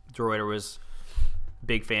DeRuyter was –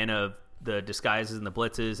 big fan of the disguises and the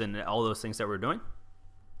blitzes and all those things that we're doing.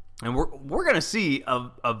 And we're going to see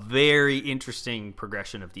a very interesting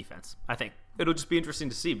progression of defense. I think it'll just be interesting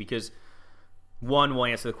to see because one, we'll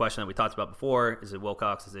answer the question that we talked about before. Is it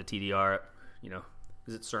Wilcox? Is it TDR?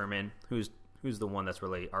 Is it Sermon? Who's the one that's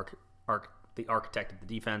really the architect of the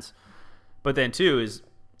defense? But then two is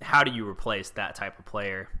how do you replace that type of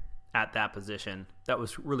player at that position? That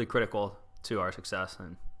was really critical to our success.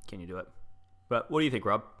 And can you do it? But what do you think,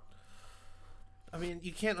 Rob? I mean,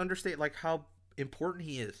 you can't understate how important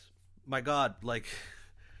he is. My God,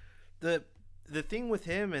 the thing with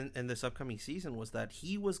him and this upcoming season was that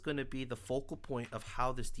he was going to be the focal point of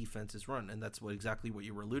how this defense is run, and that's exactly what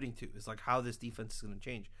you were alluding to is how this defense is going to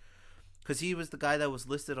change. Because he was the guy that was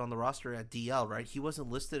listed on the roster at DL, right? He wasn't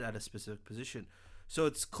listed at a specific position, so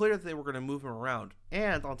it's clear that they were going to move him around.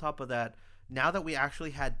 And on top of that, now that we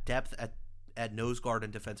actually had depth at nose guard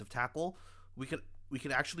and defensive tackle, we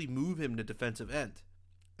could actually move him to defensive end.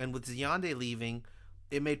 And with Ziande leaving,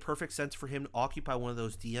 it made perfect sense for him to occupy one of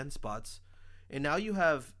those DN spots. And now you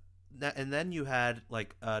have, and then you had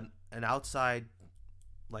an outside,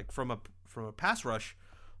 from a pass rush,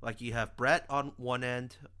 you have Brett on one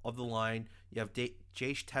end of the line, you have Jace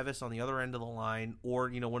Tevis on the other end of the line, or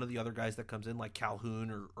one of the other guys that comes in like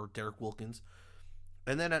Calhoun or Derek Wilkins.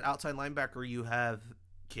 And then at outside linebacker, you have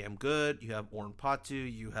Cam Good, you have Orrin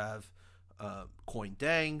Patu, you have Coin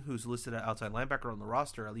Dang, who's listed at outside linebacker on the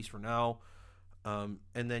roster, at least for now. And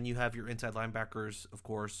then you have your inside linebackers, of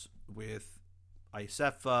course, with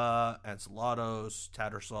Iosefa, Ansalados,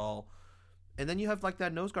 Tattersall. And then you have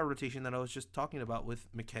that nose guard rotation that I was just talking about with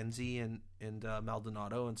McKenzie and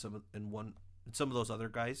Maldonado and some of those other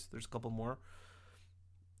guys. There's a couple more.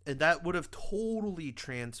 And that would have totally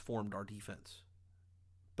transformed our defense.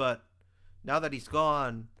 But now that he's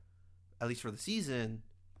gone, at least for the season,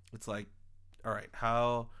 it's all right,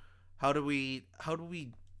 how do we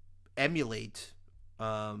emulate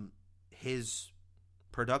his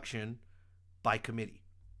production by committee.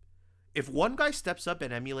 If one guy steps up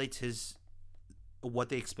and emulates what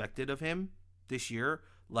they expected of him this year,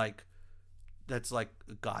 like that's like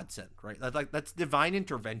a godsend, right? That's divine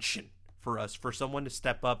intervention for us, for someone to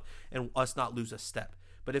step up and us not lose a step.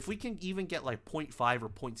 But if we can even get like 0.5 or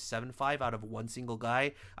 0.75 out of one single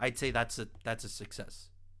guy, I'd say that's a success.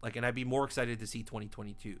 Like, and I'd be more excited to see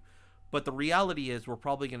 2022. But the reality is we're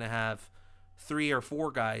probably going to have 3 or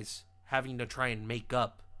 4 guys having to try and make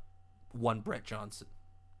up one Brett Johnson.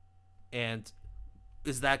 And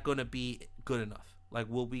is that going to be good enough? Like,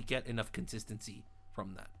 will we get enough consistency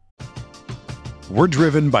from that? We're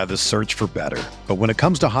driven by the search for better. But when it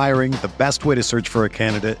comes to hiring, the best way to search for a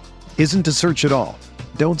candidate isn't to search at all.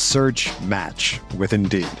 Don't search, match with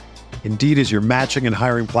Indeed. Indeed is your matching and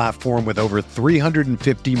hiring platform with over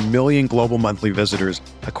 350 million global monthly visitors,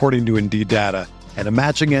 according to Indeed data, and a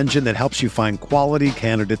matching engine that helps you find quality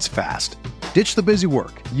candidates fast. Ditch the busy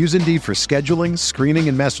work. Use Indeed for scheduling, screening,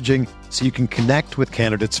 and messaging so you can connect with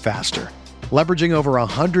candidates faster. Leveraging over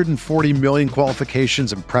 140 million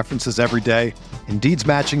qualifications and preferences every day, Indeed's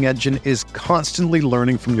matching engine is constantly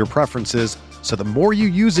learning from your preferences, so the more you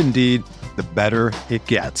use Indeed, the better it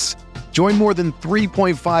gets. Join more than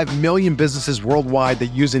 3.5 million businesses worldwide that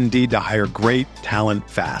use Indeed to hire great talent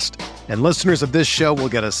fast. And listeners of this show will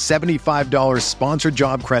get a $75 sponsored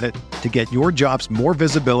job credit to get your jobs more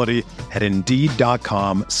visibility at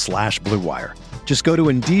Indeed.com/Blue Wire. Just go to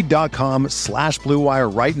Indeed.com/Blue Wire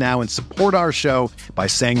right now and support our show by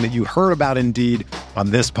saying that you heard about Indeed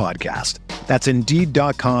on this podcast. That's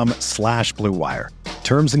Indeed.com/Blue Wire.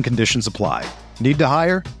 Terms and conditions apply. Need to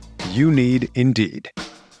hire? You need Indeed.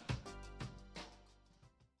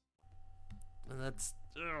 And that's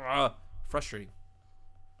frustrating.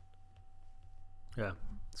 Yeah.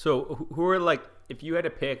 So who are, like, if you had to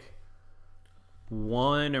pick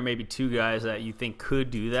one or maybe 2 guys that you think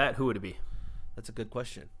could do that, who would it be? That's a good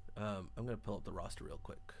question. I'm going to pull up the roster real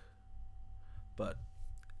quick. But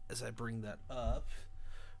as I bring that up,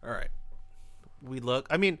 all right. We look.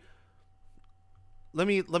 I mean, let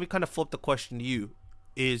me kind of flip the question to you.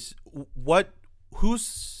 Where's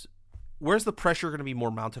the pressure going to be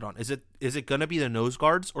more mounted on? Is it going to be the nose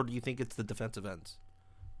guards, or do you think it's the defensive ends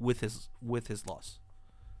with his loss?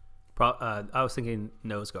 I was thinking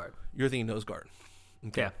nose guard. You're thinking nose guard.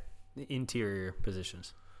 Okay. Yeah, the interior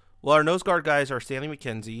positions. Well, our nose guard guys are Stanley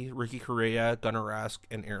McKenzie, Ricky Correa, Gunnar Rask,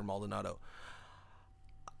 and Aaron Maldonado.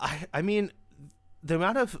 I mean, the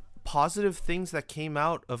amount of positive things that came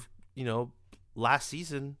out of, last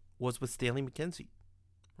season was with Stanley McKenzie,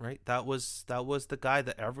 right? That was the guy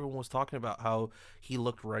that everyone was talking about, how he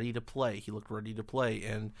looked ready to play.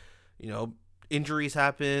 And, injuries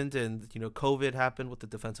happened, and, COVID happened with the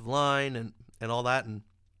defensive line and all that. And,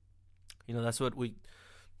 that's what we're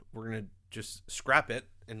going to just scrap it.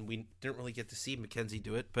 And we didn't really get to see McKenzie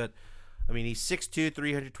do it. But, I mean, he's 6'2",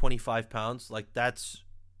 325 pounds. Like, that's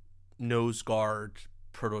nose guard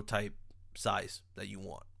prototype size that you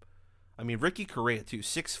want. I mean, Ricky Correa, too,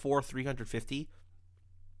 6'4", 350.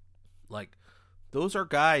 Like, those are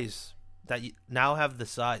guys that now have the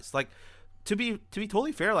size. Like, to be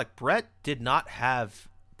totally fair, like, Brett did not have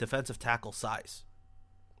defensive tackle size,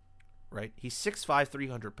 right? He's 6'5",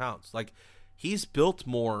 300 pounds. Like, he's built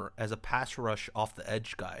more as a pass rush off the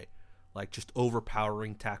edge guy, like just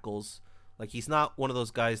overpowering tackles. Like, he's not one of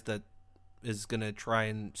those guys that is going to try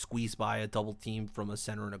and squeeze by a double team from a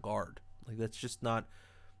center and a guard. Like, that's just not,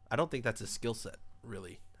 I don't think that's a skill set,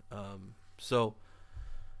 really. So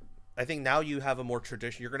I think now you have a more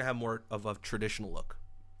tradition. You're going to have more of a traditional look.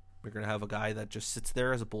 You're going to have a guy that just sits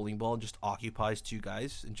there as a bowling ball and just occupies 2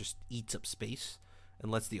 guys and just eats up space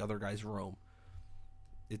and lets the other guys roam.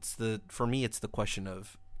 For me, it's the question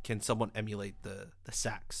of, can someone emulate the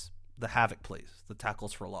sacks, the havoc plays, the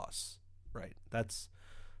tackles for loss, right? That's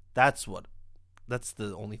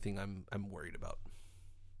the only thing I'm worried about.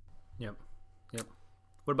 Yep.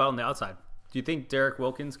 What about on the outside? Do you think Derek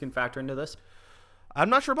Wilkins can factor into this? I'm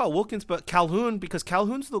not sure about Wilkins, but Calhoun, because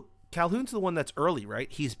Calhoun's the one that's early, right?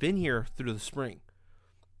 He's been here through the spring,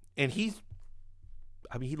 and he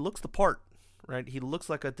looks the part, right? He looks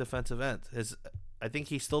like a defensive end. I think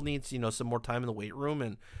he still needs, some more time in the weight room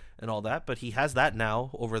and all that, but he has that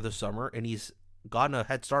now over the summer, and he's gotten a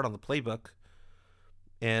head start on the playbook.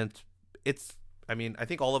 And I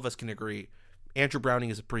think all of us can agree, Andrew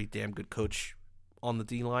Browning is a pretty damn good coach on the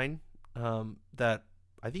D-line, that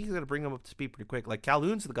I think he's going to bring him up to speed pretty quick. Like,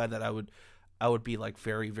 Calhoun's the guy that I would be, like,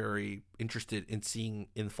 very, very interested in seeing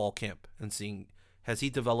in fall camp and seeing, has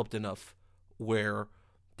he developed enough where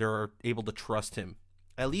they're able to trust him.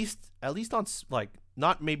 At least on, like,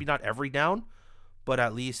 not every down, but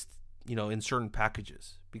at least in certain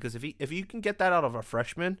packages. Because if you can get that out of a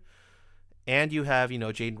freshman, and you have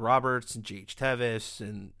Jaden Roberts and J.H. Tevis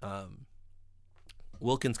and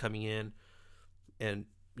Wilkins coming in, and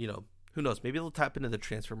who knows, maybe they'll tap into the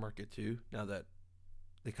transfer market too now that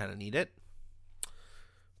they kind of need it.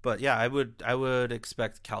 But yeah, I would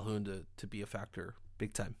expect Calhoun to be a factor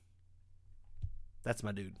big time. That's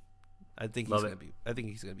my dude. I think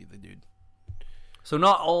he's gonna be the dude. So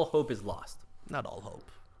not all hope is lost. Not all hope.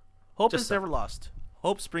 Hope is never lost.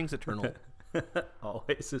 Hope springs eternal.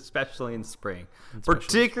 Always, especially in spring.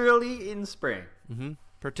 Particularly in spring. Mm-hmm.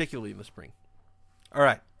 Particularly in the spring. All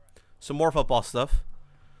right. Some more football stuff.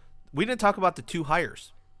 We didn't talk about the two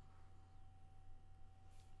hires.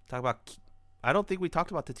 I don't think we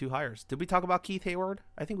talked about the two hires. Did we talk about Keith Hayward?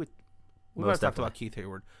 I think we might have talked about Keith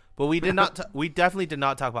Hayward. But we did not. We definitely did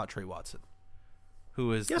not talk about Trey Watson,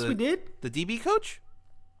 who is we did. The DB coach.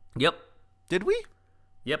 Yep. Did we?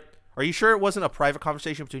 Yep. Are you sure it wasn't a private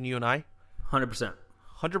conversation between you and I? 100%.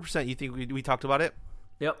 100%. You think we talked about it?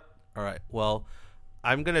 Yep. All right. Well,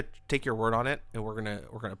 I'm gonna take your word on it, and we're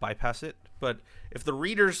gonna bypass it. But if the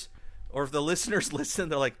readers or if the listeners listen,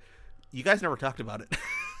 they're like, "You guys never talked about it."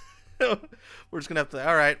 We're just gonna have to.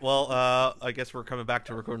 All right. Well, I guess we're coming back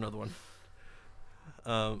to record another one.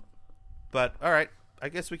 But all right. I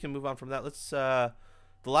guess we can move on from that. Let's. The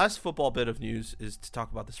last football bit of news is to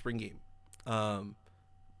talk about the spring game.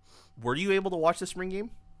 Were you able to watch the spring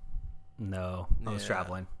game? No, I was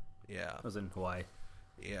traveling. Yeah, I was in Hawaii.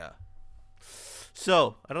 Yeah.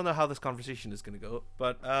 So I don't know how this conversation is going to go,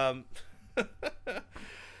 but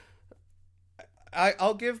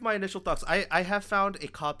I'll give my initial thoughts. I have found a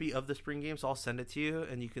copy of the spring game, so I'll send it to you,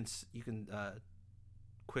 and you can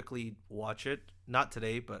quickly watch it. Not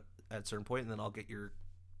today, but at a certain point, and then I'll get your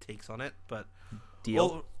takes on it. But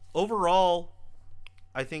deal. Overall,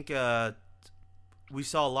 I think we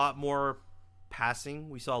saw a lot more passing.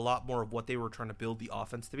 We saw a lot more of what they were trying to build the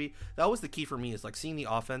offense to be. That was the key for me, is like seeing the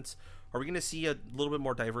offense. Are we going to see a little bit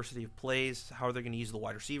more diversity of plays? How are they going to use the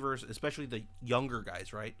wide receivers, especially the younger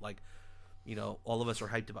guys, right? Like, all of us are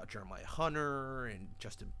hyped about Jeremiah Hunter and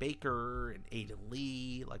Justin Baker and Aiden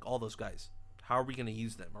Lee, like all those guys. How are we going to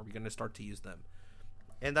use them? Are we going to start to use them?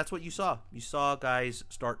 And that's what you saw. You saw guys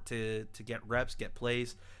start to get reps, get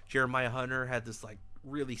plays. Jeremiah Hunter had this like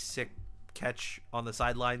really sick catch on the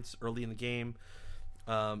sidelines early in the game.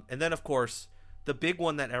 And then, of course, the big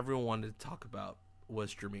one that everyone wanted to talk about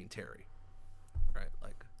was Jermaine Terry. Right?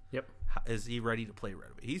 Like, yep. Is he ready to play right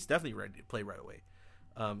away? He's definitely ready to play right away.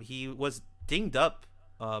 He was dinged up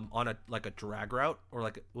on a drag route, or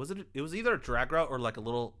like it was either a drag route or like a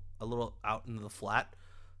little out into the flat,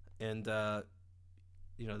 and the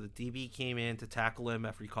DB came in to tackle him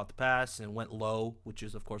after he caught the pass and went low, which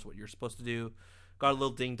is of course what you're supposed to do. Got a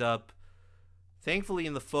little dinged up. Thankfully,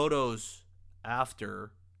 in the photos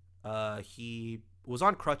after, he was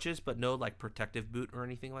on crutches, but no like protective boot or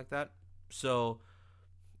anything like that. So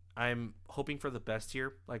I'm hoping for the best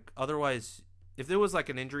here. Like, otherwise, if there was like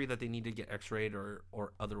an injury that they need to get x-rayed or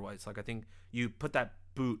otherwise, like I think you put that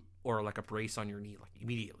boot or like a brace on your knee like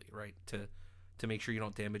immediately, right? To make sure you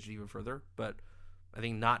don't damage it even further. But I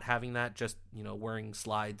think not having that, just, wearing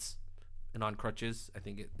slides and on crutches, I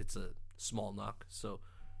think it's a small knock. So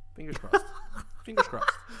fingers crossed. Fingers crossed.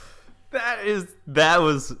 That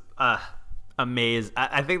was amazing.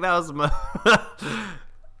 I think that was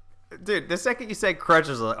dude, the second you said crutches,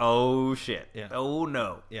 I was like, oh shit. Yeah. Oh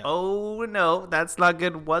no. Yeah. Oh no. That's not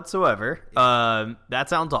good whatsoever. Yeah. That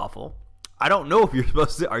sounds awful. I don't know if you're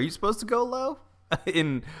supposed to. Are you supposed to go low?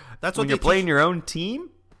 That's when you're playing your own team?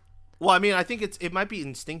 Well, I mean, I think it might be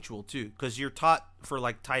instinctual too, because you're taught for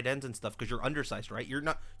like tight ends and stuff, because you're undersized, right?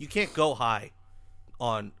 You can't go high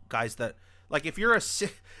on guys that, like, if you're a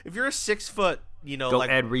 6 foot, go like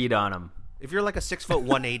Ed Reed on them. If you're like a 6 foot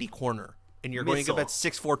 180 corner and you're going up at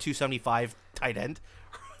 6'4", 275 tight end,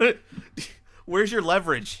 where's your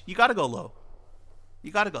leverage? You got to go low.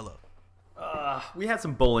 We had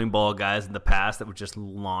some bowling ball guys in the past that would just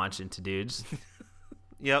launch into dudes.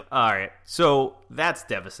 Yep. All right. So that's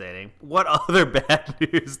devastating. What other bad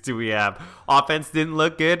news do we have? Offense didn't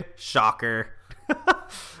look good. Shocker.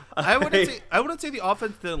 I wouldn't say the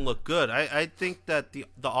offense didn't look good. I think that the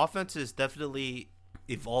offense is definitely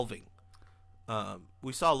evolving.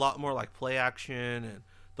 We saw a lot more like play action, and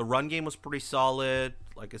the run game was pretty solid.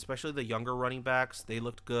 Like, especially the younger running backs, they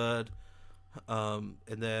looked good. And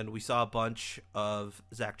then we saw a bunch of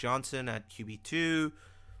Zach Johnson at QB2,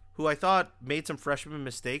 who I thought made some freshman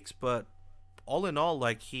mistakes, but all in all,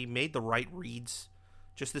 like, he made the right reads.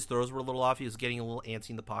 Just his throws were a little off. He was getting a little antsy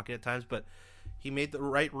in the pocket at times, but he made the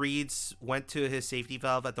right reads, went to his safety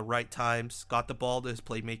valve at the right times, got the ball to his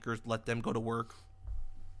playmakers, let them go to work.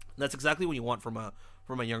 That's exactly what you want from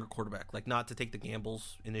a younger quarterback. Like, not to take the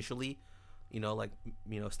gambles initially,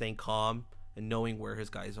 staying calm and knowing where his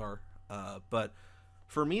guys are. But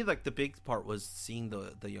for me, like, the big part was seeing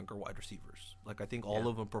the younger wide receivers. Like, I think all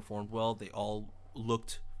of them performed well. They all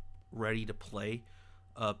looked ready to play.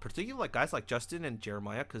 Particularly like guys like Justin and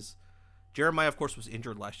Jeremiah, because Jeremiah, of course, was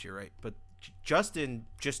injured last year, right? But Justin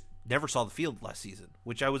just never saw the field last season,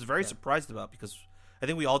 which I was very surprised about, because I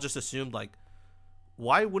think we all just assumed, like,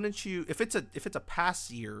 why wouldn't you, if it's a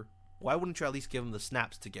pass year, why wouldn't you at least give him the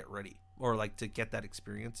snaps to get ready, or like to get that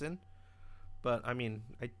experience in? But I mean,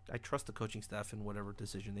 I trust the coaching staff in whatever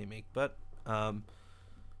decision they make. But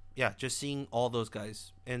just seeing all those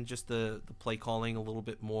guys, and just the play calling a little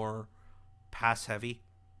bit more pass heavy,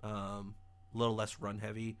 a little less run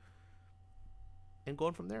heavy, and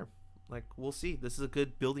going from there. Like, we'll see. This is a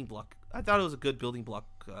good building block. I thought it was a good building block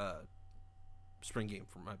spring game,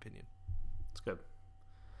 from my opinion. It's good.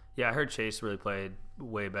 Yeah, I heard Chase really played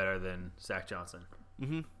way better than Zach Johnson.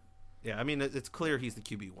 Mm-hmm. Yeah, I mean, it's clear he's the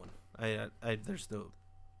QB1. There's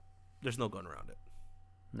no going around it.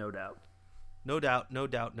 No doubt. No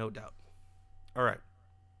doubt. All right.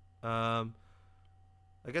 I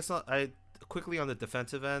guess I quickly on the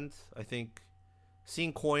defensive end, I think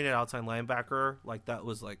seeing Coyne at outside linebacker, like, that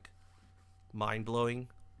was like mind-blowing.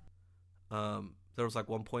 There was like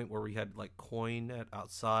one point where we had like Coyne at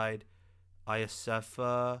outside,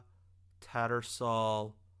 Iosefa,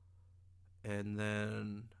 Tattersall,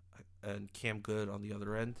 and Cam Good on the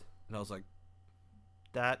other end, and I was like,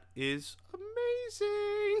 that is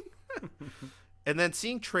amazing. And then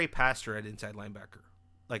seeing Trey Pastor at inside linebacker,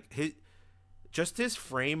 like, his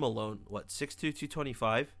frame alone, 6'2",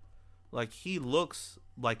 225, like, he looks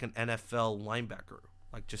like an NFL linebacker,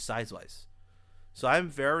 like, just size-wise. So I'm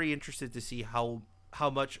very interested to see how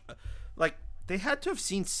much, like, they had to have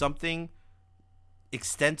seen something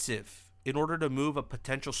extensive in order to move a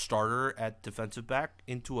potential starter at defensive back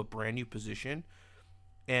into a brand new position.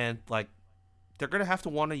 And, like, they're going to have to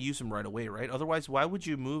want to use him right away, right? Otherwise, why would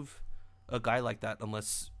you move a guy like that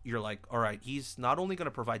unless you're like, all right, he's not only going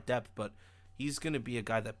to provide depth, but he's going to be a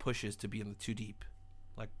guy that pushes to be in the two deep,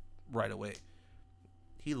 like, right away.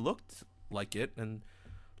 He looked like it, and,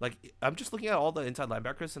 like, I'm just looking at all the inside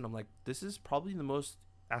linebackers, and I'm like, this is probably the most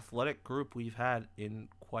athletic group we've had in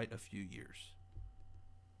quite a few years,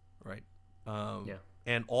 right?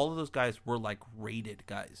 And all of those guys were, like, rated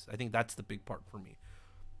guys. I think that's the big part for me.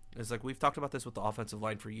 It's like, we've talked about this with the offensive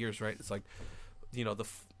line for years, right? It's like,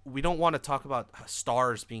 we don't want to talk about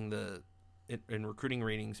stars being in recruiting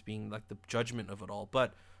ratings being like the judgment of it all,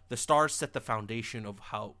 but the stars set the foundation of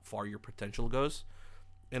how far your potential goes.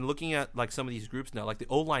 And looking at, like, some of these groups now, like the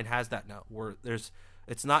O-line has that now, where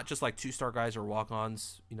it's not just like 2-star guys or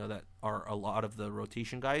walk-ons, that are a lot of the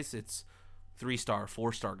rotation guys. It's 3-star,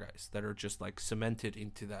 4-star guys that are just, like, cemented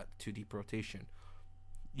into that 2-deep rotation.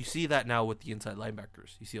 You see that now with the inside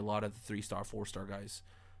linebackers. You see a lot of the 3-star, 4-star guys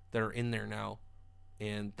that are in there now,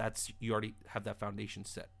 and you already have that foundation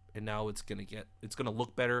set. And now it's gonna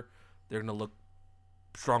look better. They're gonna look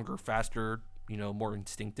stronger, faster, more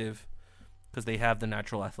instinctive, because they have the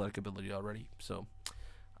natural athletic ability already. So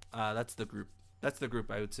that's the group. That's the group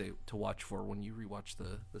I would say to watch for when you rewatch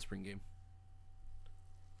the spring game.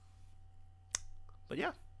 But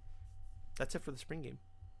yeah, that's it for the spring game.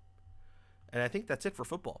 And I think that's it for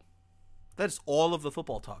football. That is all of the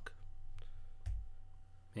football talk.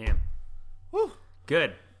 Man. Woo.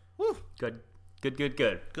 Good. Woo. Good.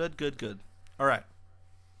 Good. All right.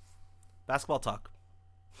 Basketball talk.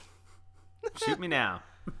 Shoot me now.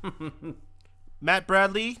 Matt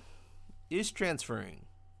Bradley is transferring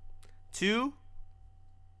to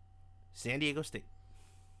San Diego State.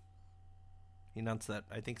 He announced that.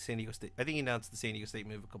 I think he announced the San Diego State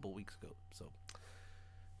move a couple of weeks ago. So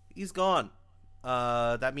he's gone.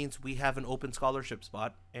 That means we have an open scholarship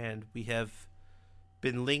spot, and we have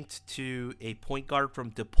been linked to a point guard from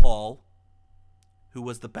DePaul, who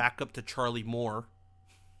was the backup to Charlie Moore.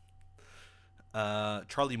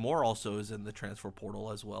 Charlie Moore also is in the transfer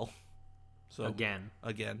portal as well. So again,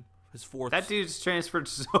 his fourth. That dude's transferred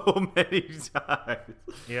so many times.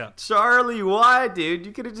 Yeah, Charlie, why, dude?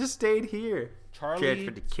 You could have just stayed here. Charlie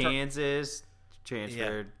transferred to Kansas.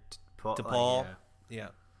 Transferred to DePaul. Yeah,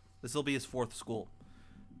 this will be his fourth school.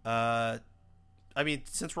 I mean,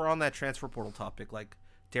 since we're on that transfer portal topic, like,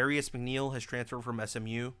 Darius McNeil has transferred from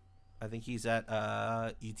SMU. I think he's at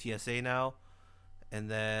UTSA now. And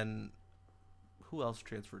then who else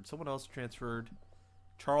transferred? Someone else transferred.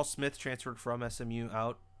 Charles Smith transferred from SMU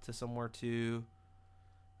out to somewhere too.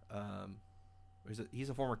 He's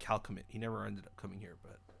a former Cal commit. He never ended up coming here,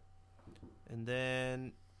 but and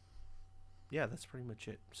then yeah, that's pretty much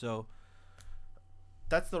it. So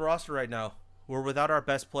that's the roster right now. We're without our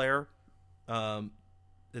best player, and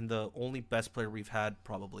the only best player we've had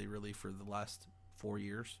probably really for the last 4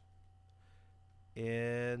 years.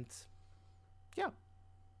 And yeah,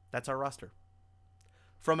 that's our roster.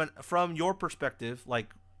 From your perspective,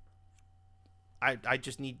 like I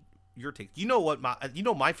just need your take. You know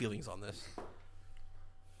my feelings on this.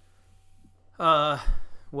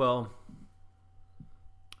 Well,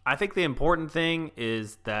 I think the important thing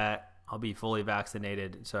is that I'll be fully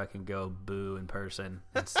vaccinated so I can go boo in person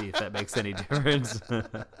and see if that makes any difference.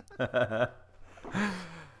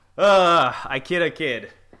 I kid.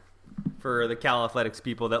 For the Cal Athletics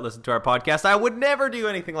people that listen to our podcast, I would never do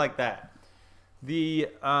anything like that.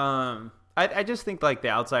 I just think like the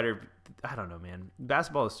outsider, I don't know, man.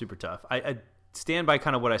 Basketball is super tough. I stand by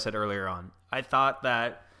kind of what I said earlier on. I thought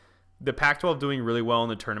that the Pac-12 doing really well in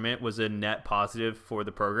the tournament was a net positive for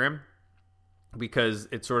the program because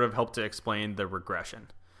it sort of helped to explain the regression.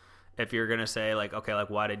 If you're going to say like, okay, like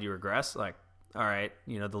why did you regress? Like, all right,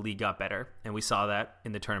 the league got better, and we saw that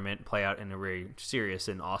in the tournament play out in a very serious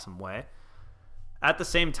and awesome way. At the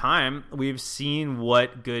same time, we've seen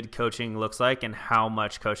what good coaching looks like and how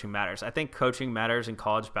much coaching matters. I think coaching matters in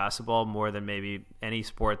college basketball more than maybe any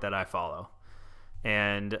sport that I follow.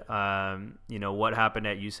 And, what happened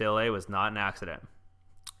at UCLA was not an accident.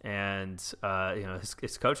 And,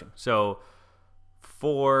 it's coaching. So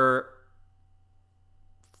for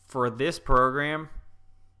this program,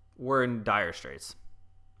 we're in dire straits.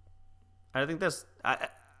 I think I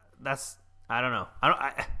don't know.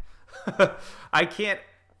 I can't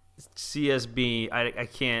see us being. I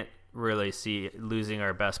can't really see losing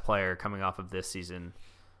our best player coming off of this season,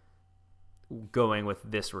 going with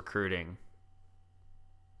this recruiting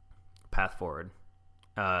path forward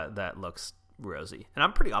that looks rosy. And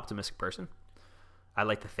I'm a pretty optimistic person. I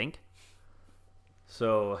like to think.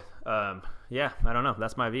 So yeah, I don't know.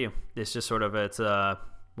 That's my view. It's just sort of it's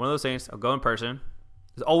one of those things. I'll go in person.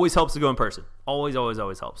 It always helps to go in person. Always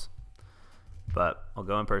helps. But I'll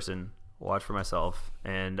go in person, watch for myself,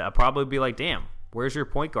 and I'll probably be like, damn, where's your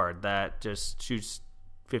point guard that just shoots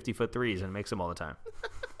 50-foot threes and makes them all the time?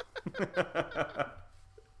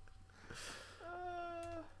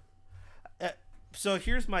 So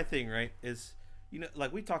here's my thing, right? Is,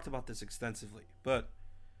 like we talked about this extensively, but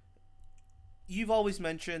you've always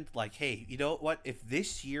mentioned like, hey, you know what? If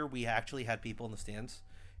this year we actually had people in the stands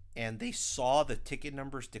and they saw the ticket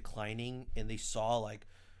numbers declining and they saw like,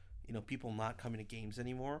 people not coming to games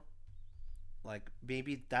anymore, like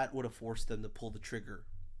maybe that would have forced them to pull the trigger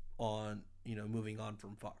on, moving on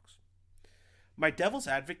from Fox. My devil's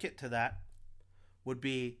advocate to that would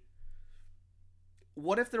be,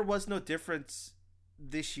 what if there was no difference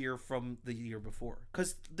this year from the year before?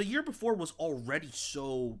 Because the year before was already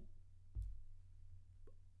so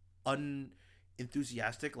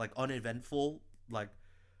unenthusiastic, like uneventful, like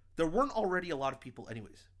there weren't already a lot of people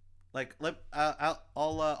anyways. Like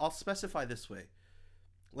I'll specify this way.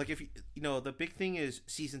 Like if the big thing is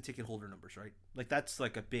season ticket holder numbers, right? Like that's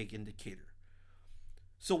like a big indicator.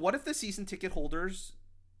 So what if the season ticket holders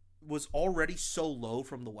was already so low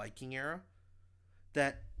from the Viking era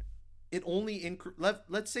that it only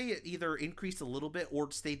let's say it either increased a little bit or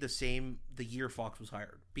it stayed the same the year Fox was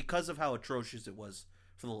hired because of how atrocious it was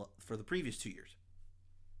for the previous 2 years.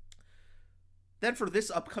 Then for this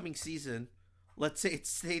upcoming season, let's say it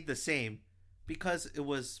stayed the same because it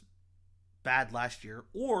was bad last year,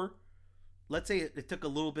 or let's say it took a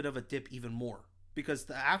little bit of a dip even more because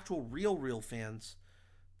the actual real fans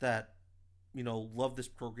that love this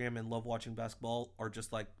program and love watching basketball are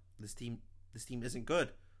just like, this team isn't good.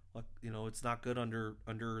 Like, it's not good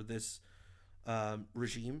under this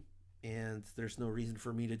regime, and there's no reason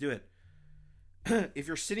for me to do it. If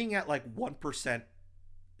you're sitting at like 1%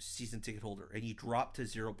 season ticket holder and you drop to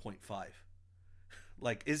 0.5,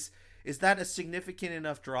 like is that a significant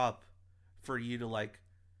enough drop for you to like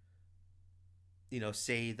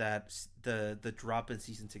say that the drop in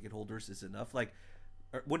season ticket holders is enough? Like,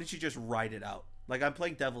 or wouldn't you just ride it out? Like, I'm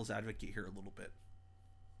playing devil's advocate here a little bit.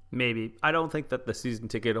 Maybe. I don't think that the season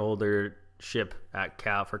ticket holdership at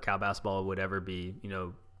Cal for Cal basketball would ever be,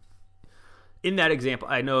 in that example.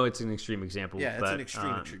 I know it's an extreme example. Yeah, it's an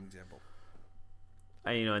extreme example.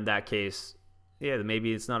 In that case, yeah,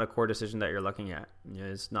 maybe it's not a core decision that you're looking at.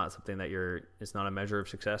 It's not something that it's not a measure of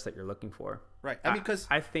success that you're looking for. Right. I mean, because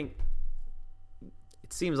I think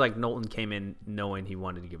it seems like Knowlton came in knowing he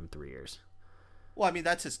wanted to give him 3 years. Well, I mean,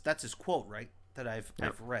 that's his quote, right? That I've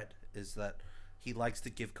read is that he likes to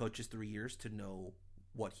give coaches 3 years to know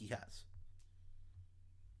what he has.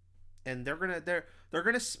 and they're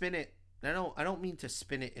gonna spin it. I don't mean to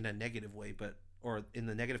spin it in a negative way, but or in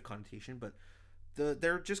the negative connotation, but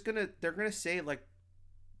they're gonna say like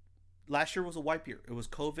last year was a wipe year. It was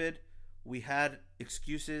COVID. We had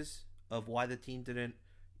excuses of why the team didn't,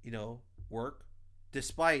 work,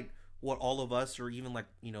 despite what all of us or even like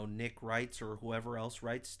Nick writes or whoever else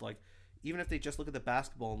writes. Like even if they just look at the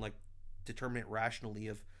basketball and like determine it rationally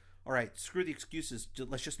of, all right, screw the excuses.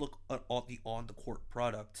 Let's just look at all the on the court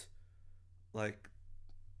product. Like,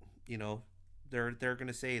 they're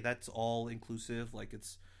gonna say that's all inclusive. Like it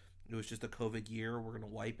was just a COVID year. We're gonna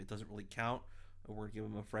wipe. It doesn't really count. And we're gonna give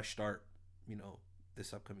them a fresh start.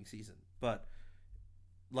 This upcoming season. But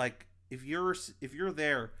like if you're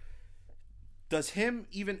there, does him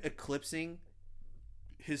even eclipsing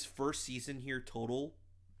his first season here total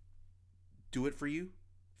do it for you?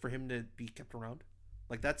 For him to be kept around?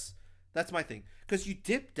 Like that's my thing. Because you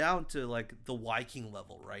dip down to like the Viking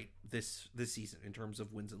level, right? This season in terms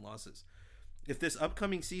of wins and losses. If this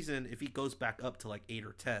upcoming season, if he goes back up to like 8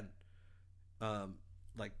 or 10,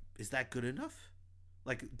 like is that good enough?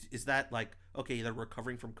 Like is that like, okay, they're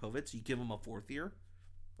recovering from COVID, so you give them a fourth year?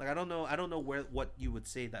 Like I don't know what you would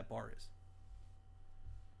say that bar is.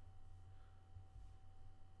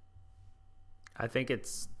 I think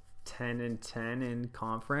it's 10-10 in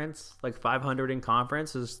conference. Like 500 in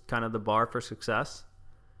conference is kind of the bar for success.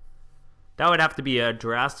 That would have to be a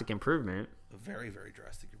drastic improvement. A very, very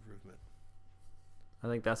drastic improvement. I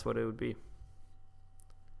think that's what it would be.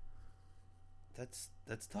 That's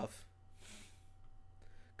tough.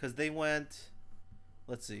 Because they went,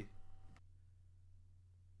 let's see.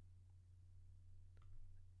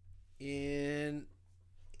 In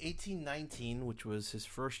 18-19, which was his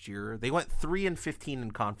first year, they went 3-15 in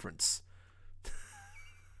conference.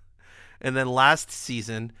 And then last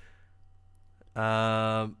season,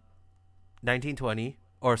 19-20,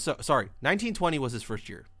 19-20 was his first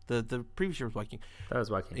year. The previous year was Viking. That was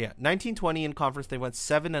Viking. Yeah, 19-20 in conference, they went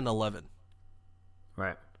 7-11.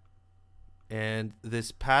 Right. And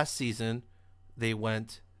this past season, they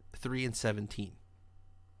went 3-17.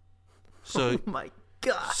 So, oh my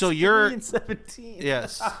God! So you're 3-17.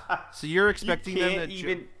 Yes. So you're expecting them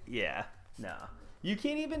to You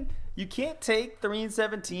can't take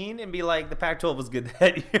 3-17 and be like the Pac-12 was good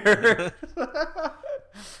that year.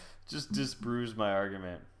 Just disproves my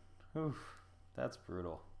argument. Oof, that's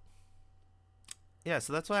brutal. Yeah,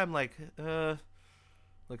 so that's why I'm like, so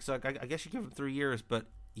I guess you give them 3 years, but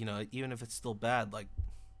even if it's still bad, like,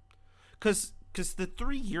 because the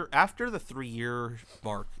 3 year after the 3 year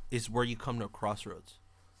mark is where you come to a crossroads,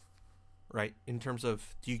 right? In terms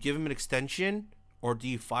of, do you give him an extension or do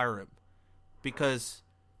you fire him? Because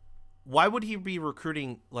why would he be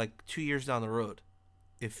recruiting like 2 years down the road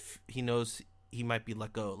if he knows he might be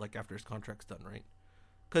let go like after his contract's done, right?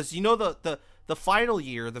 Because the final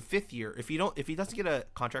year, the 5th year, if he doesn't get a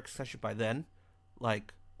contract extension by then,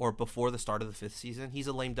 like, or before the start of the 5th season, he's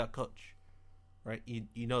a lame duck coach, right? You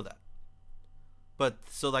know that. But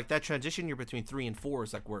so like that transition year between 3 and 4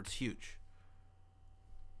 is like where it's huge.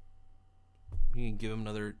 You can give him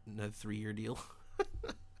another 3-year deal.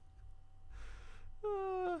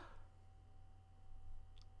 I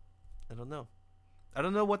don't know. I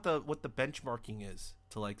don't know what the benchmarking is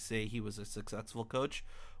to like say he was a successful coach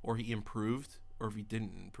or he improved or if he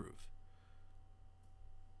didn't improve.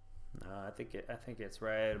 No, I think it's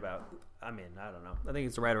right about. I mean, I don't know. I think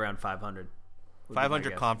it's right around 500.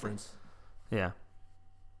 500 conference. Yeah.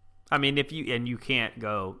 I mean, you can't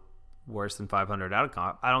go worse than 500 out of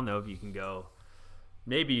comp. I don't know if you can go.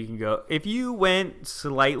 Maybe you can go if you went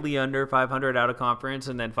slightly under 500 out of conference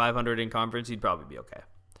and then 500 in conference, you'd probably be okay.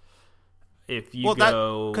 If you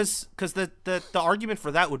go, because the argument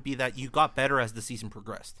for that would be that you got better as the season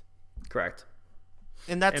progressed. Correct.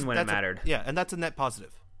 And when it mattered. And that's a net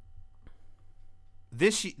positive.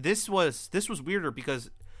 This was weirder because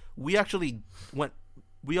we actually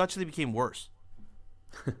became worse.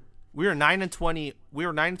 We were 9-20. We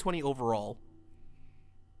were 9-20 overall,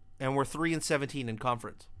 and we're 3-17 in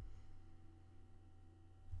conference.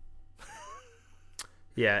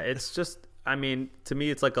 Yeah, it's just. I mean, to me,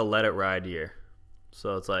 it's like a let it ride year.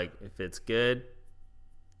 So it's like if it's good,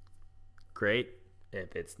 great.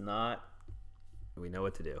 If it's not, we know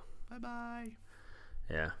what to do. Bye bye.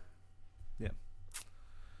 Yeah.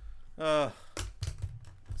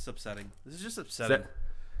 It's upsetting. This is just upsetting.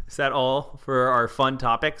 Is that all for our fun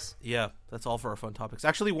topics? Yeah, that's all for our fun topics.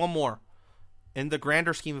 Actually, one more. In the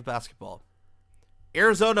grander scheme of basketball,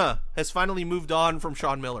 Arizona has finally moved on from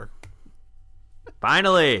Sean Miller.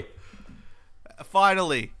 Finally.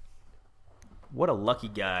 Finally. What a lucky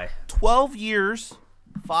guy. 12 years,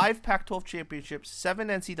 5 Pac-12 championships, 7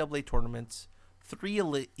 NCAA tournaments, 3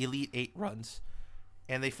 Elite 8 runs,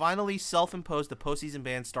 and they finally self-imposed a postseason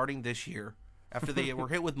ban starting this year after they were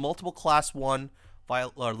hit with multiple Class 1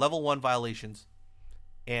 Level 1 violations,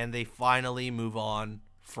 and they finally move on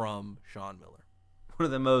from Sean Miller. One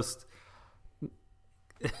of the most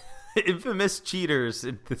infamous cheaters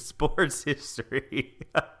in the sports history.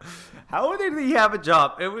 How did he have a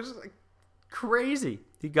job? It was like crazy.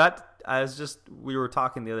 We were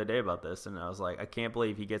talking the other day about this, and I was like, I can't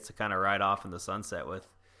believe he gets to kind of ride off in the sunset with,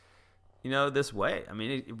 this way. I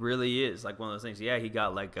mean, it really is like one of those things. Yeah, he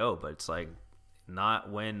got let go, but it's like not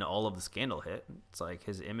when all of the scandal hit. It's like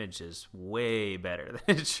his image is way better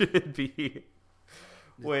than it should be.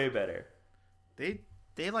 Way better. They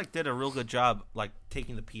did a real good job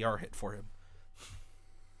taking the PR hit for him.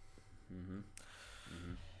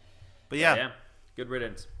 But yeah, good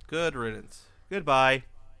riddance. Good riddance. Goodbye.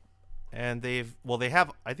 And I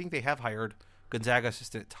think they have hired Gonzaga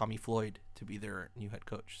assistant Tommy Floyd to be their new head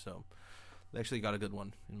coach. So they actually got a good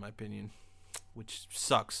one, in my opinion, which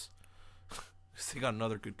sucks. They got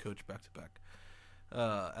another good coach back to back,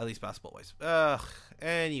 at least basketball wise.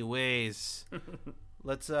 Anyways,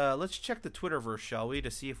 let's check the Twitterverse, shall we,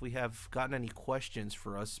 to see if we have gotten any questions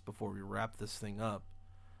for us before we wrap this thing up.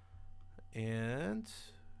 And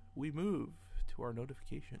we move to our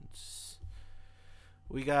notifications.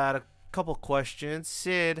 We got a couple questions.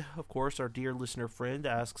 Sid, of course, our dear listener friend,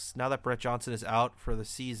 asks, now that Brett Johnson is out for the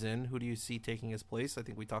season, who do you see taking his place? I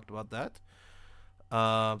think we talked about that.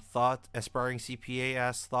 Aspiring CPA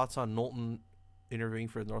asks, thoughts on Knowlton interviewing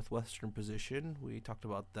for the Northwestern position? We talked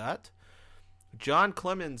about that. John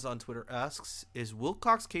Clemens on Twitter asks, is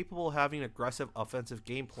Wilcox capable of having an aggressive offensive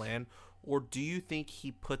game plan, or do you think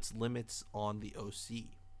he puts limits on the OC?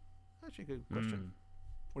 Actually a good question.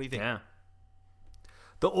 What do you think? Yeah.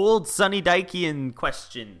 The old Sonny Dykian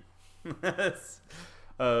question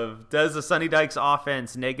of, does the Sonny Dykes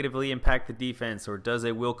offense negatively impact the defense, or does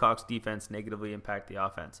a Wilcox defense negatively impact the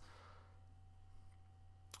offense?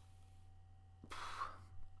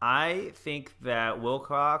 I think that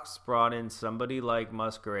Wilcox brought in somebody like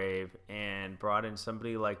Musgrave and brought in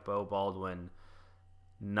somebody like Beau Baldwin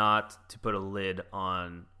not to put a lid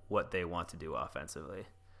on what they want to do offensively.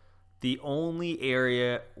 The only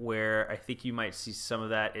area where I think you might see some of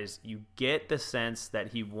that is you get the sense that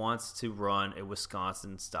he wants to run a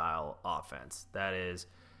Wisconsin-style offense. That is,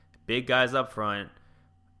 big guys up front,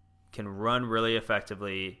 can run really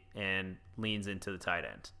effectively, and leans into the tight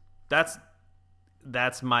end.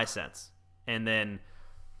 That's my sense.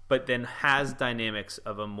 But then has dynamics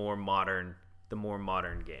of the more modern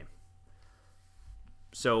game.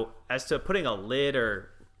 So as to putting a lid,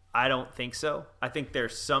 I don't think so. I think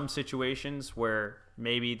there's some situations where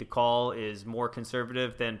maybe the call is more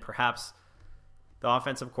conservative than perhaps the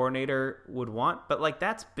offensive coordinator would want, but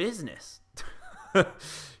that's business. At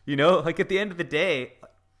the end of the day,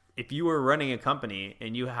 if you were running a company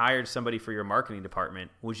and you hired somebody for your marketing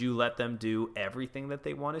department, would you let them do everything that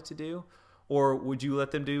they wanted to do? Or would you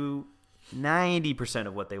let them do 90%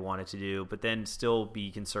 of what they wanted to do, but then still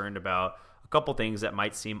be concerned about a couple things that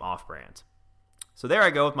might seem off-brand? So there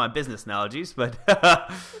I go with my business analogies, but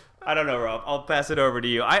I don't know, Rob. I'll pass it over to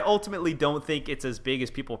you. I ultimately don't think it's as big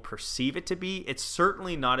as people perceive it to be. It's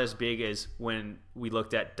certainly not as big as when we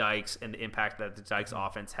looked at Dykes and the impact that the Dykes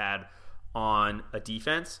offense had on a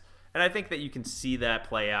defense. And I think that you can see that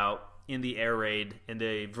play out in the air raid, in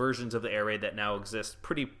the versions of the air raid that now exist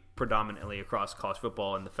pretty predominantly across college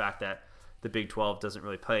football, and the fact that the Big 12 doesn't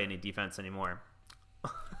really play any defense anymore.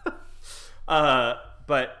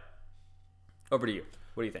 But over to you.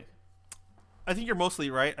 What do you think? I think you're mostly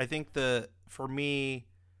right. I think for me,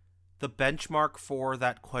 the benchmark for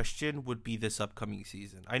that question would be this upcoming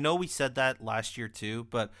season. I know we said that last year too,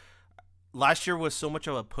 but last year was so much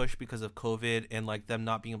of a push because of COVID and them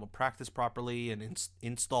not being able to practice properly and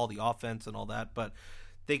install the offense and all that. But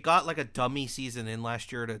they got a dummy season in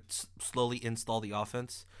last year to slowly install the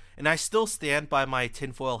offense. And I still stand by my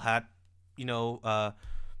tinfoil hat,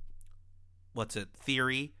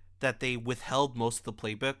 theory that they withheld most of the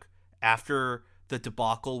playbook after the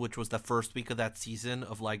debacle, which was the first week of that season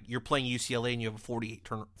of you're playing UCLA and you have a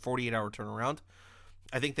 48-hour turnaround.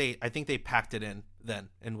 I think they packed it in then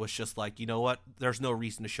and was just you know what? There's no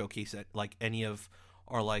reason to showcase it any of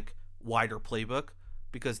our wider playbook,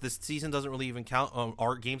 because this season doesn't really even count.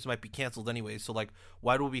 Our games might be canceled anyway. So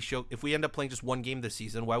why do we if we end up playing just one game this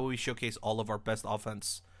season, why would we showcase all of our best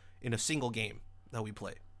offense in a single game that we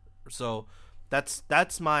play? So that's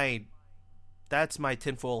my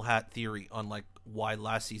tinfoil hat theory on why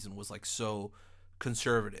last season was so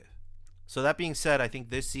conservative. So that being said, I think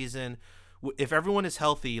this season if everyone is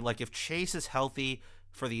healthy, like if Chase is healthy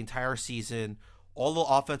for the entire season, all the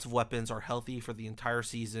offensive weapons are healthy for the entire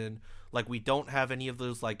season, like we don't have any of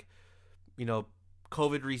those like,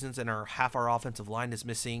 COVID reasons and half our offensive line is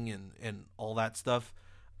missing and all that stuff.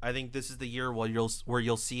 I think this is the year where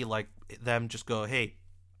you'll see like them just go, hey,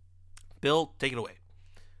 Bill, take it away,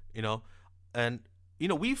 and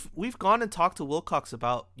we've gone and talked to Wilcox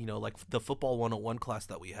about like the football 101 class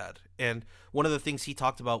that we had, and one of the things he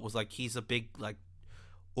talked about was like he's a big like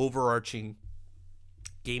overarching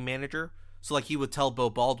game manager. So like he would tell Beau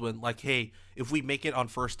Baldwin like, hey, if we make it on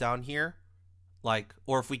first down here, like,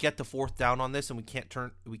 or if we get to fourth down on this and we can't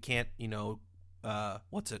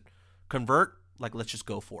convert, like let's just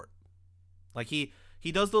go for it. Like he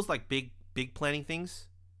does those like big planning things.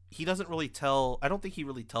 He doesn't really I don't think he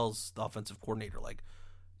really tells the offensive coordinator like,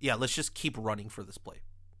 yeah, let's just keep running for this play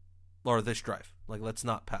or this drive. Like let's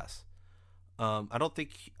not pass. I don't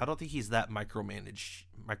think he's that micromanagey.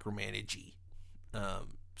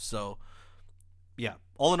 So yeah,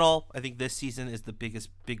 all in all, I think this season is the big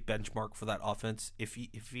benchmark for that offense. If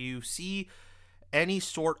you see any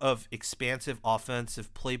sort of expansive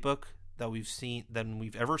offensive playbook that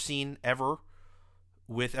we've ever seen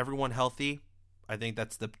with everyone healthy, I think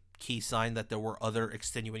that's the key sign that there were other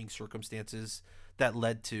extenuating circumstances that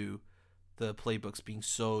led to the playbooks being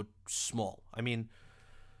so small. I mean,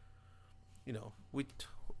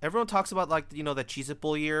 everyone talks about like that Cheez-It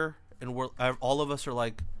Bowl year, and all of us are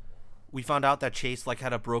like, we found out that Chase like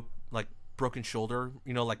had a broken shoulder,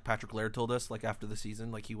 like Patrick Laird told us like after the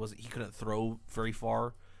season, like he couldn't throw very far.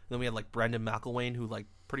 And then we had like Brandon McElwain, who like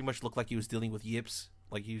pretty much looked like he was dealing with yips,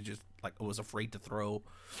 like he just like was afraid to throw.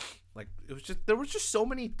 Like there was just so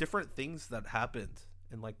many different things that happened,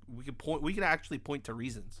 and like we could actually point to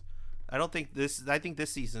reasons. I think this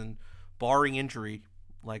season, barring injury,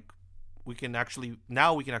 like we can actually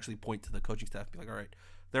point to the coaching staff and be like, all right,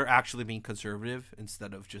 they're actually being conservative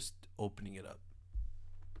instead of just opening it up.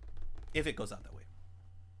 If it goes out that way.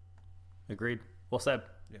 Agreed. Well said.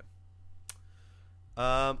 Yeah.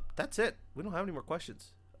 That's it. We don't have any more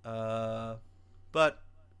questions. But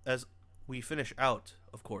as we finish out,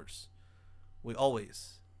 of course, we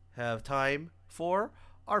always have time for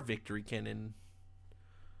our victory cannon.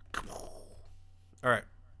 All right.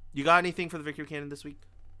 You got anything for the victory cannon this week?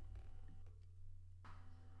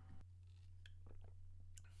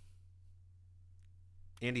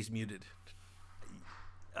 Andy's muted.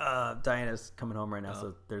 Diana's coming home right now,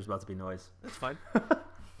 so there's about to be noise. That's fine.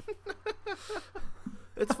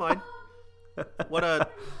 It's fine.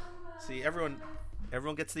 See, everyone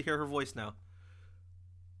gets to hear her voice now.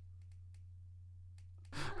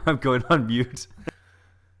 I'm going on mute.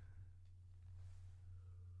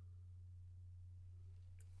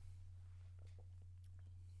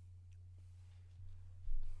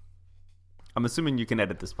 I'm assuming you can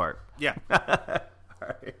edit this part. Yeah. All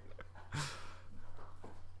right.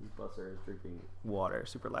 Busser is drinking water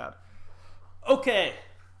super loud. Okay.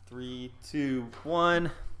 3, 2,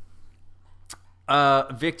 1.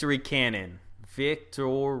 Victory cannon.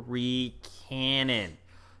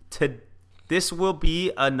 This will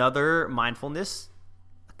be another mindfulness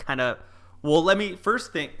kind of. Well,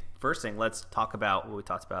 first thing. Let's talk about what we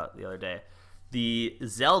talked about the other day. The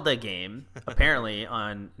Zelda game, apparently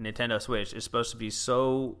on Nintendo Switch, is supposed to be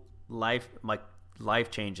so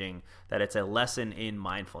life-changing that it's a lesson in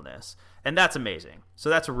mindfulness, and that's amazing. So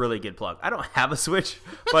that's a really good plug. I don't have a Switch,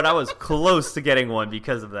 but I was close to getting one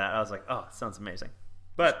because of that. I was like, oh, it sounds amazing.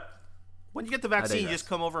 But when you get the vaccine, you just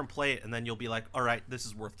come over and play it, and then you'll be like, all right, this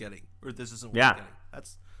is worth getting, or this isn't worth getting.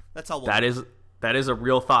 That's how that is a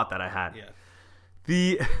real thought that I had. Yeah.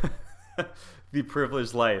 The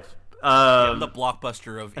privileged life. I'm the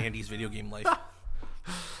Blockbuster of Andy's video game life.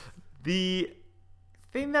 The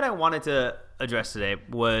thing that I wanted to address today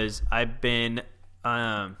was I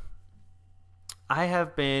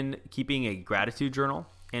have been keeping a gratitude journal,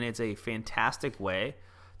 and it's a fantastic way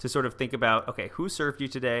to sort of think about, okay, who served you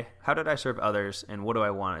today? How did I serve others? And what do I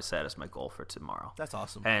want to set as my goal for tomorrow? That's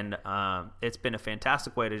awesome. And it's been a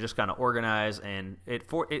fantastic way to just kind of organize, and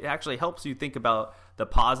it actually helps you think about the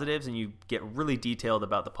positives, and you get really detailed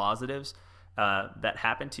about the positives that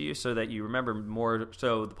happened to you, so that you remember more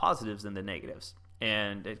so the positives than the negatives.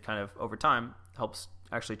 And it kind of, over time, helps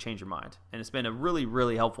actually change your mind. And it's been a really,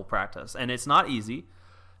 really helpful practice. And it's not easy,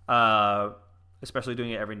 especially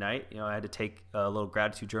doing it every night. I had to take a little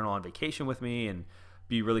gratitude journal on vacation with me and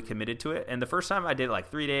be really committed to it. And the first time I did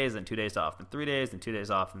like 3 days and 2 days off, and 3 days and 2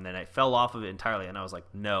 days off. And then I fell off of it entirely. And I was like,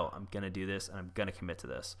 no, I'm going to do this, and I'm going to commit to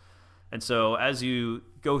this. And so as you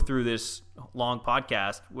go through this long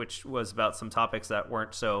podcast, which was about some topics that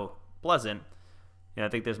weren't so pleasant, I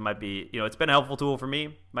think this might be, it's been a helpful tool for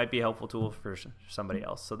me, might be a helpful tool for somebody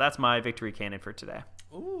else. So that's my victory cannon for today.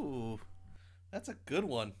 Ooh, that's a good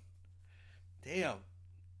one. Damn.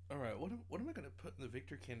 All right, what am I gonna put in the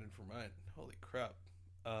victory cannon for mine? Holy crap.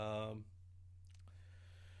 I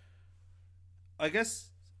guess,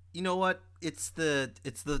 you know what? It's the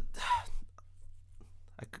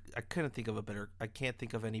I couldn't think of I can't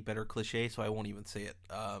think of any better cliche, so I won't even say it.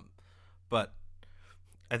 But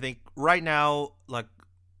I think right now, like,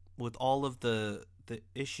 with all of the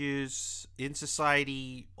issues in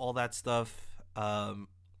society, all that stuff,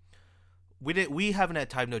 we haven't had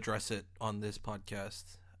time to address it on this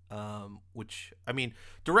podcast, which, I mean,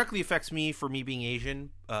 directly affects me for me being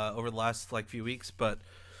Asian over the last few weeks, but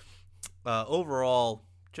overall,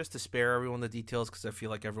 just to spare everyone the details, because I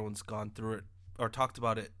feel like everyone's gone through it or talked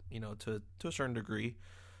about it, to a certain degree.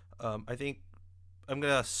 I think I'm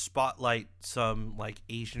gonna spotlight some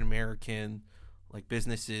Asian American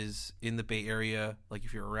businesses in the Bay Area.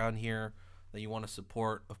 If you're around here that you want to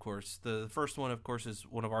support, of course, the first one, of course, is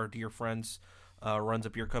one of our dear friends, runs a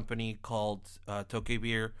beer company called Tokyo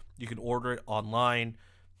Beer. You can order it online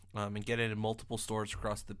and get it in multiple stores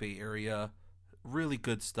across the Bay Area. Really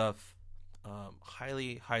good stuff.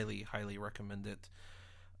 Highly, highly, highly recommend it.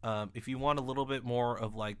 If you want a little bit more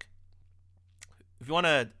of if you want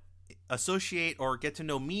to associate or get to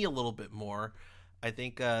know me a little bit more, I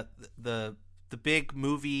think the big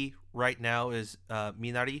movie right now is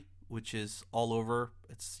Minari, which is all over.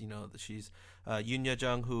 It's she's Yoon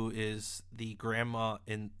Ye-jung, who is the grandma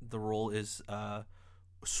in the role, is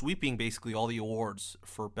sweeping basically all the awards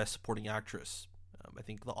for Best Supporting Actress. I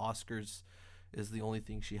think the Oscars is the only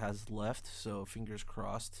thing she has left, so fingers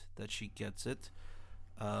crossed that she gets it.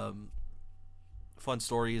 Fun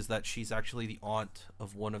story is that she's actually the aunt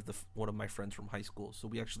of one of my friends from high school, so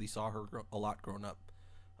we actually saw her a lot growing up,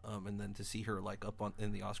 and then to see her up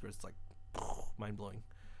in the Oscars, it's mind blowing,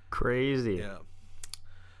 crazy. Yeah.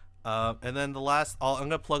 And then the last, I'm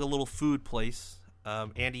gonna plug a little food place.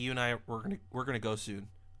 Andy, you and I we're gonna go soon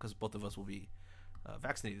because both of us will be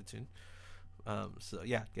vaccinated soon. So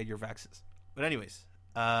yeah, get your vaxes. But anyways,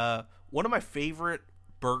 one of my favorite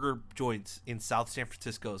burger joints in South San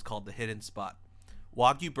Francisco is called The Hidden Spot.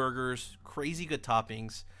 Wagyu burgers, crazy good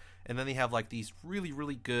toppings, and then they have these really,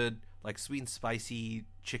 really good sweet and spicy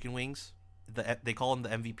chicken wings. They call them the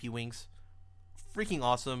MVP wings. Freaking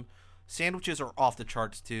awesome. Sandwiches are off the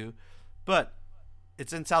charts too, but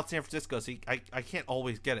it's in South San Francisco, so I can't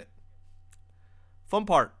always get it. Fun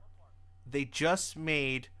part, they just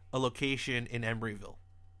made a location in Emeryville.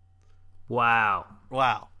 Wow.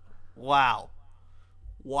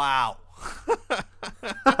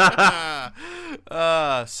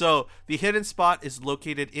 So the Hidden Spot is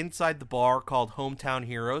located inside the bar called Hometown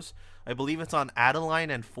Heroes. I believe it's on Adeline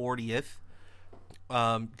and 40th.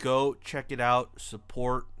 Go check it out.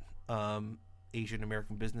 Support Asian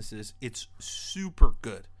American businesses. It's super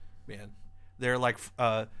good, man. They're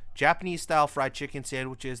Japanese style fried chicken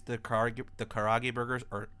sandwiches. The karage burgers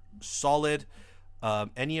are solid.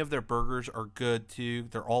 Any of their burgers are good too.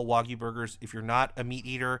 They're all Wagyu burgers. If you're not a meat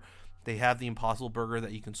eater, they have the Impossible Burger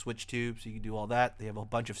that you can switch to, so you can do all that. They have a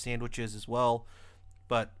bunch of sandwiches as well.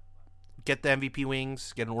 But get the MVP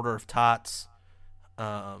wings, get an order of tots. Get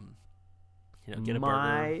a burger.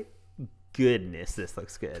 My goodness, this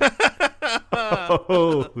looks good.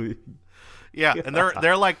 Yeah, and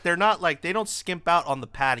they're not they don't skimp out on the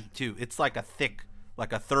patty too. It's a thick, a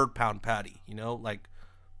 3rd pound patty,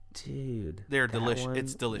 Dude, they're delicious.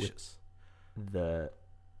 It's delicious. The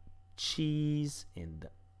cheese and the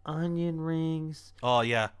onion rings. Oh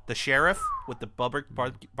yeah, the sheriff with the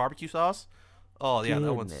barbecue sauce. Oh yeah,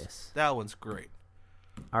 that one's great.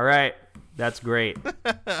 All right, that's great.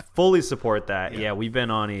 Fully support that. Yeah, we've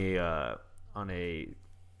been on a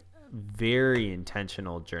very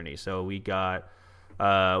intentional journey. So we got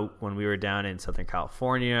when we were down in Southern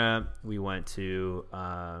California, we went to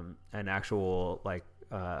an actual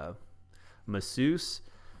masseuse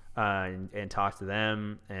and talked to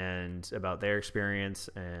them and about their experience,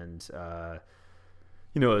 and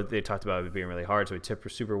they talked about it being really hard, so we tipped her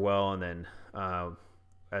super well. And then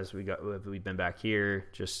as we've been back here,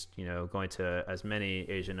 just going to as many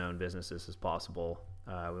Asian owned businesses as possible.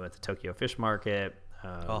 We went to Tokyo Fish Market.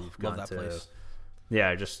 Love that place.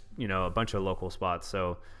 Yeah, just a bunch of local spots.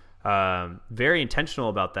 So very intentional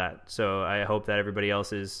about that. So I hope that everybody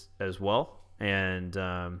else is as well. And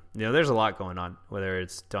there's a lot going on, whether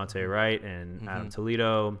it's Dante Wright and Adam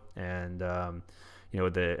Toledo, and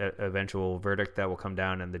the eventual verdict that will come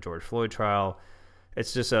down in the George Floyd trial.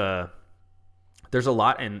 It's just there's a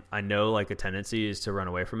lot, and I know like a tendency is to run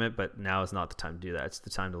away from it, but now is not the time to do that. It's the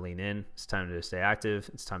time to lean in. It's time to stay active.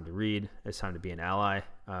 It's time to read. It's time to be an ally,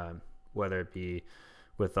 whether it be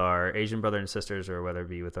with our Asian brothers and sisters or whether it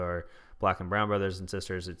be with our Black and brown brothers and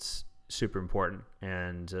sisters. It's super important,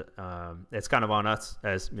 and it's kind of on us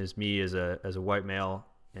as me as a white male,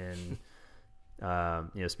 and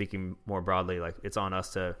speaking more broadly, like it's on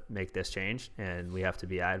us to make this change, and we have to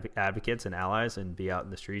be advocates and allies and be out in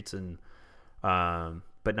the streets, and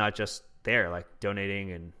but not just there, like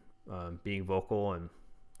donating and being vocal. And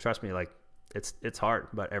trust me, like it's hard,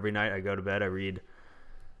 but every night I go to bed, I read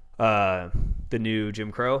the new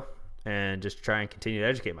Jim Crow and just try and continue to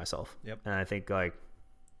educate myself. Yep. And I think like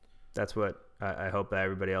that's what I hope that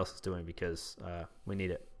everybody else is doing, because we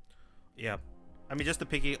need it. Yeah. I mean, just to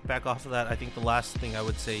piggyback off of that, I think the last thing I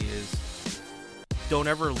would say is don't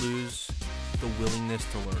ever lose the willingness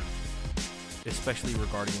to learn, especially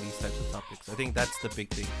regarding these types of topics. I think that's the big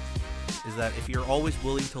thing, is that if you're always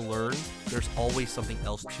willing to learn, there's always something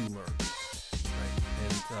else to learn, right?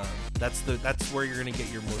 And that's where you're going to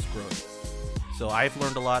get your most growth. So I've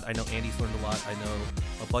learned a lot. I know Andy's learned a lot. I know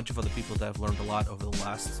a bunch of other people that have learned a lot over the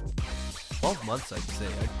last 12 months, I'd say.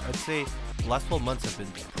 I'd say the last 12 months have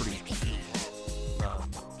been pretty key.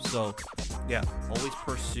 So, yeah, always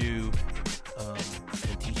pursue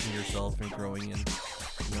and teaching yourself and growing, and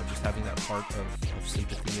just having that heart of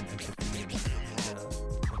sympathy and empathy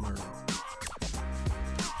and learning.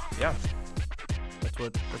 Yeah, that's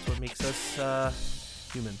what makes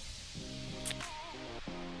us human.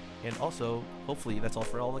 And also, hopefully, that's all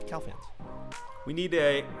for all the Cal fans. We need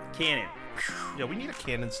a cannon. Yeah, we need a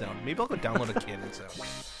cannon sound. Maybe I'll go download a cannon sound.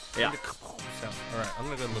 Yeah. Sound. All right, I'm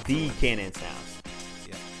gonna go look the cannon sound.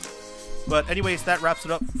 But anyways, that wraps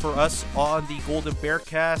it up for us on the Golden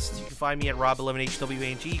Bearcast. You can find me at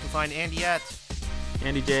Rob11HWANG. You can find Andy at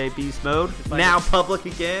Andy J Beast Mode. Now public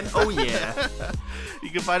again. Oh yeah.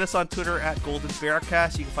 You can find us on Twitter at Golden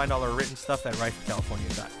Bearcast. You can find all our written stuff at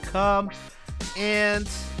RifleCalifornia.com. And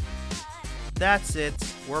that's it.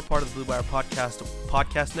 We're a part of the Blue Wire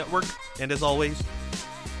Podcast Network. And as always,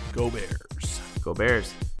 go Bears. Go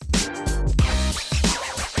Bears.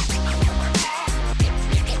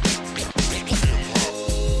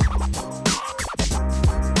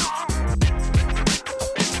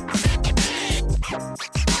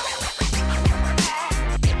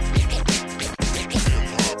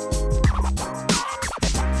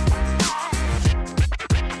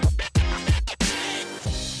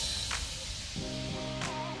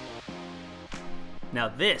 Now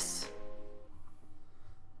this,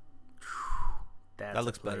 that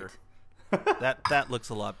looks better. that looks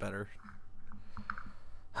a lot better.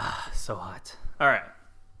 So hot. All right.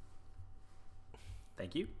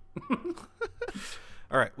 Thank you.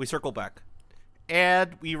 All right, we circle back,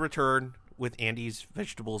 and we return with Andy's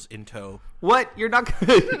vegetables in tow. What? You're not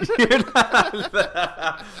good. You're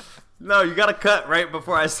not. No, you got to cut right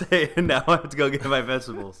before I say it. Now I have to go get my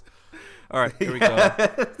vegetables. All right, here we go.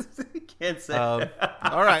 Can't say. All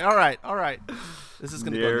right. This is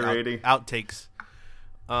going to go outtakes.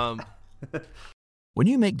 When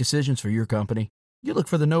you make decisions for your company, you look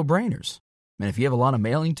for the no-brainers. And if you have a lot of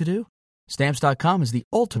mailing to do, Stamps.com is the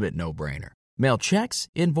ultimate no-brainer. Mail checks,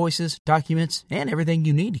 invoices, documents, and everything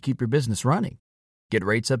you need to keep your business running. Get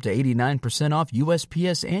rates up to 89% off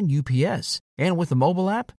USPS and UPS. And with the mobile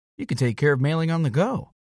app, you can take care of mailing on the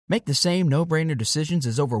go. Make the same no-brainer decisions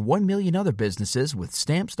as over 1 million other businesses with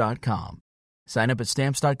Stamps.com. Sign up at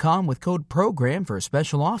Stamps.com with code PROGRAM for a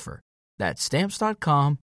special offer. That's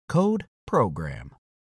Stamps.com, code PROGRAM.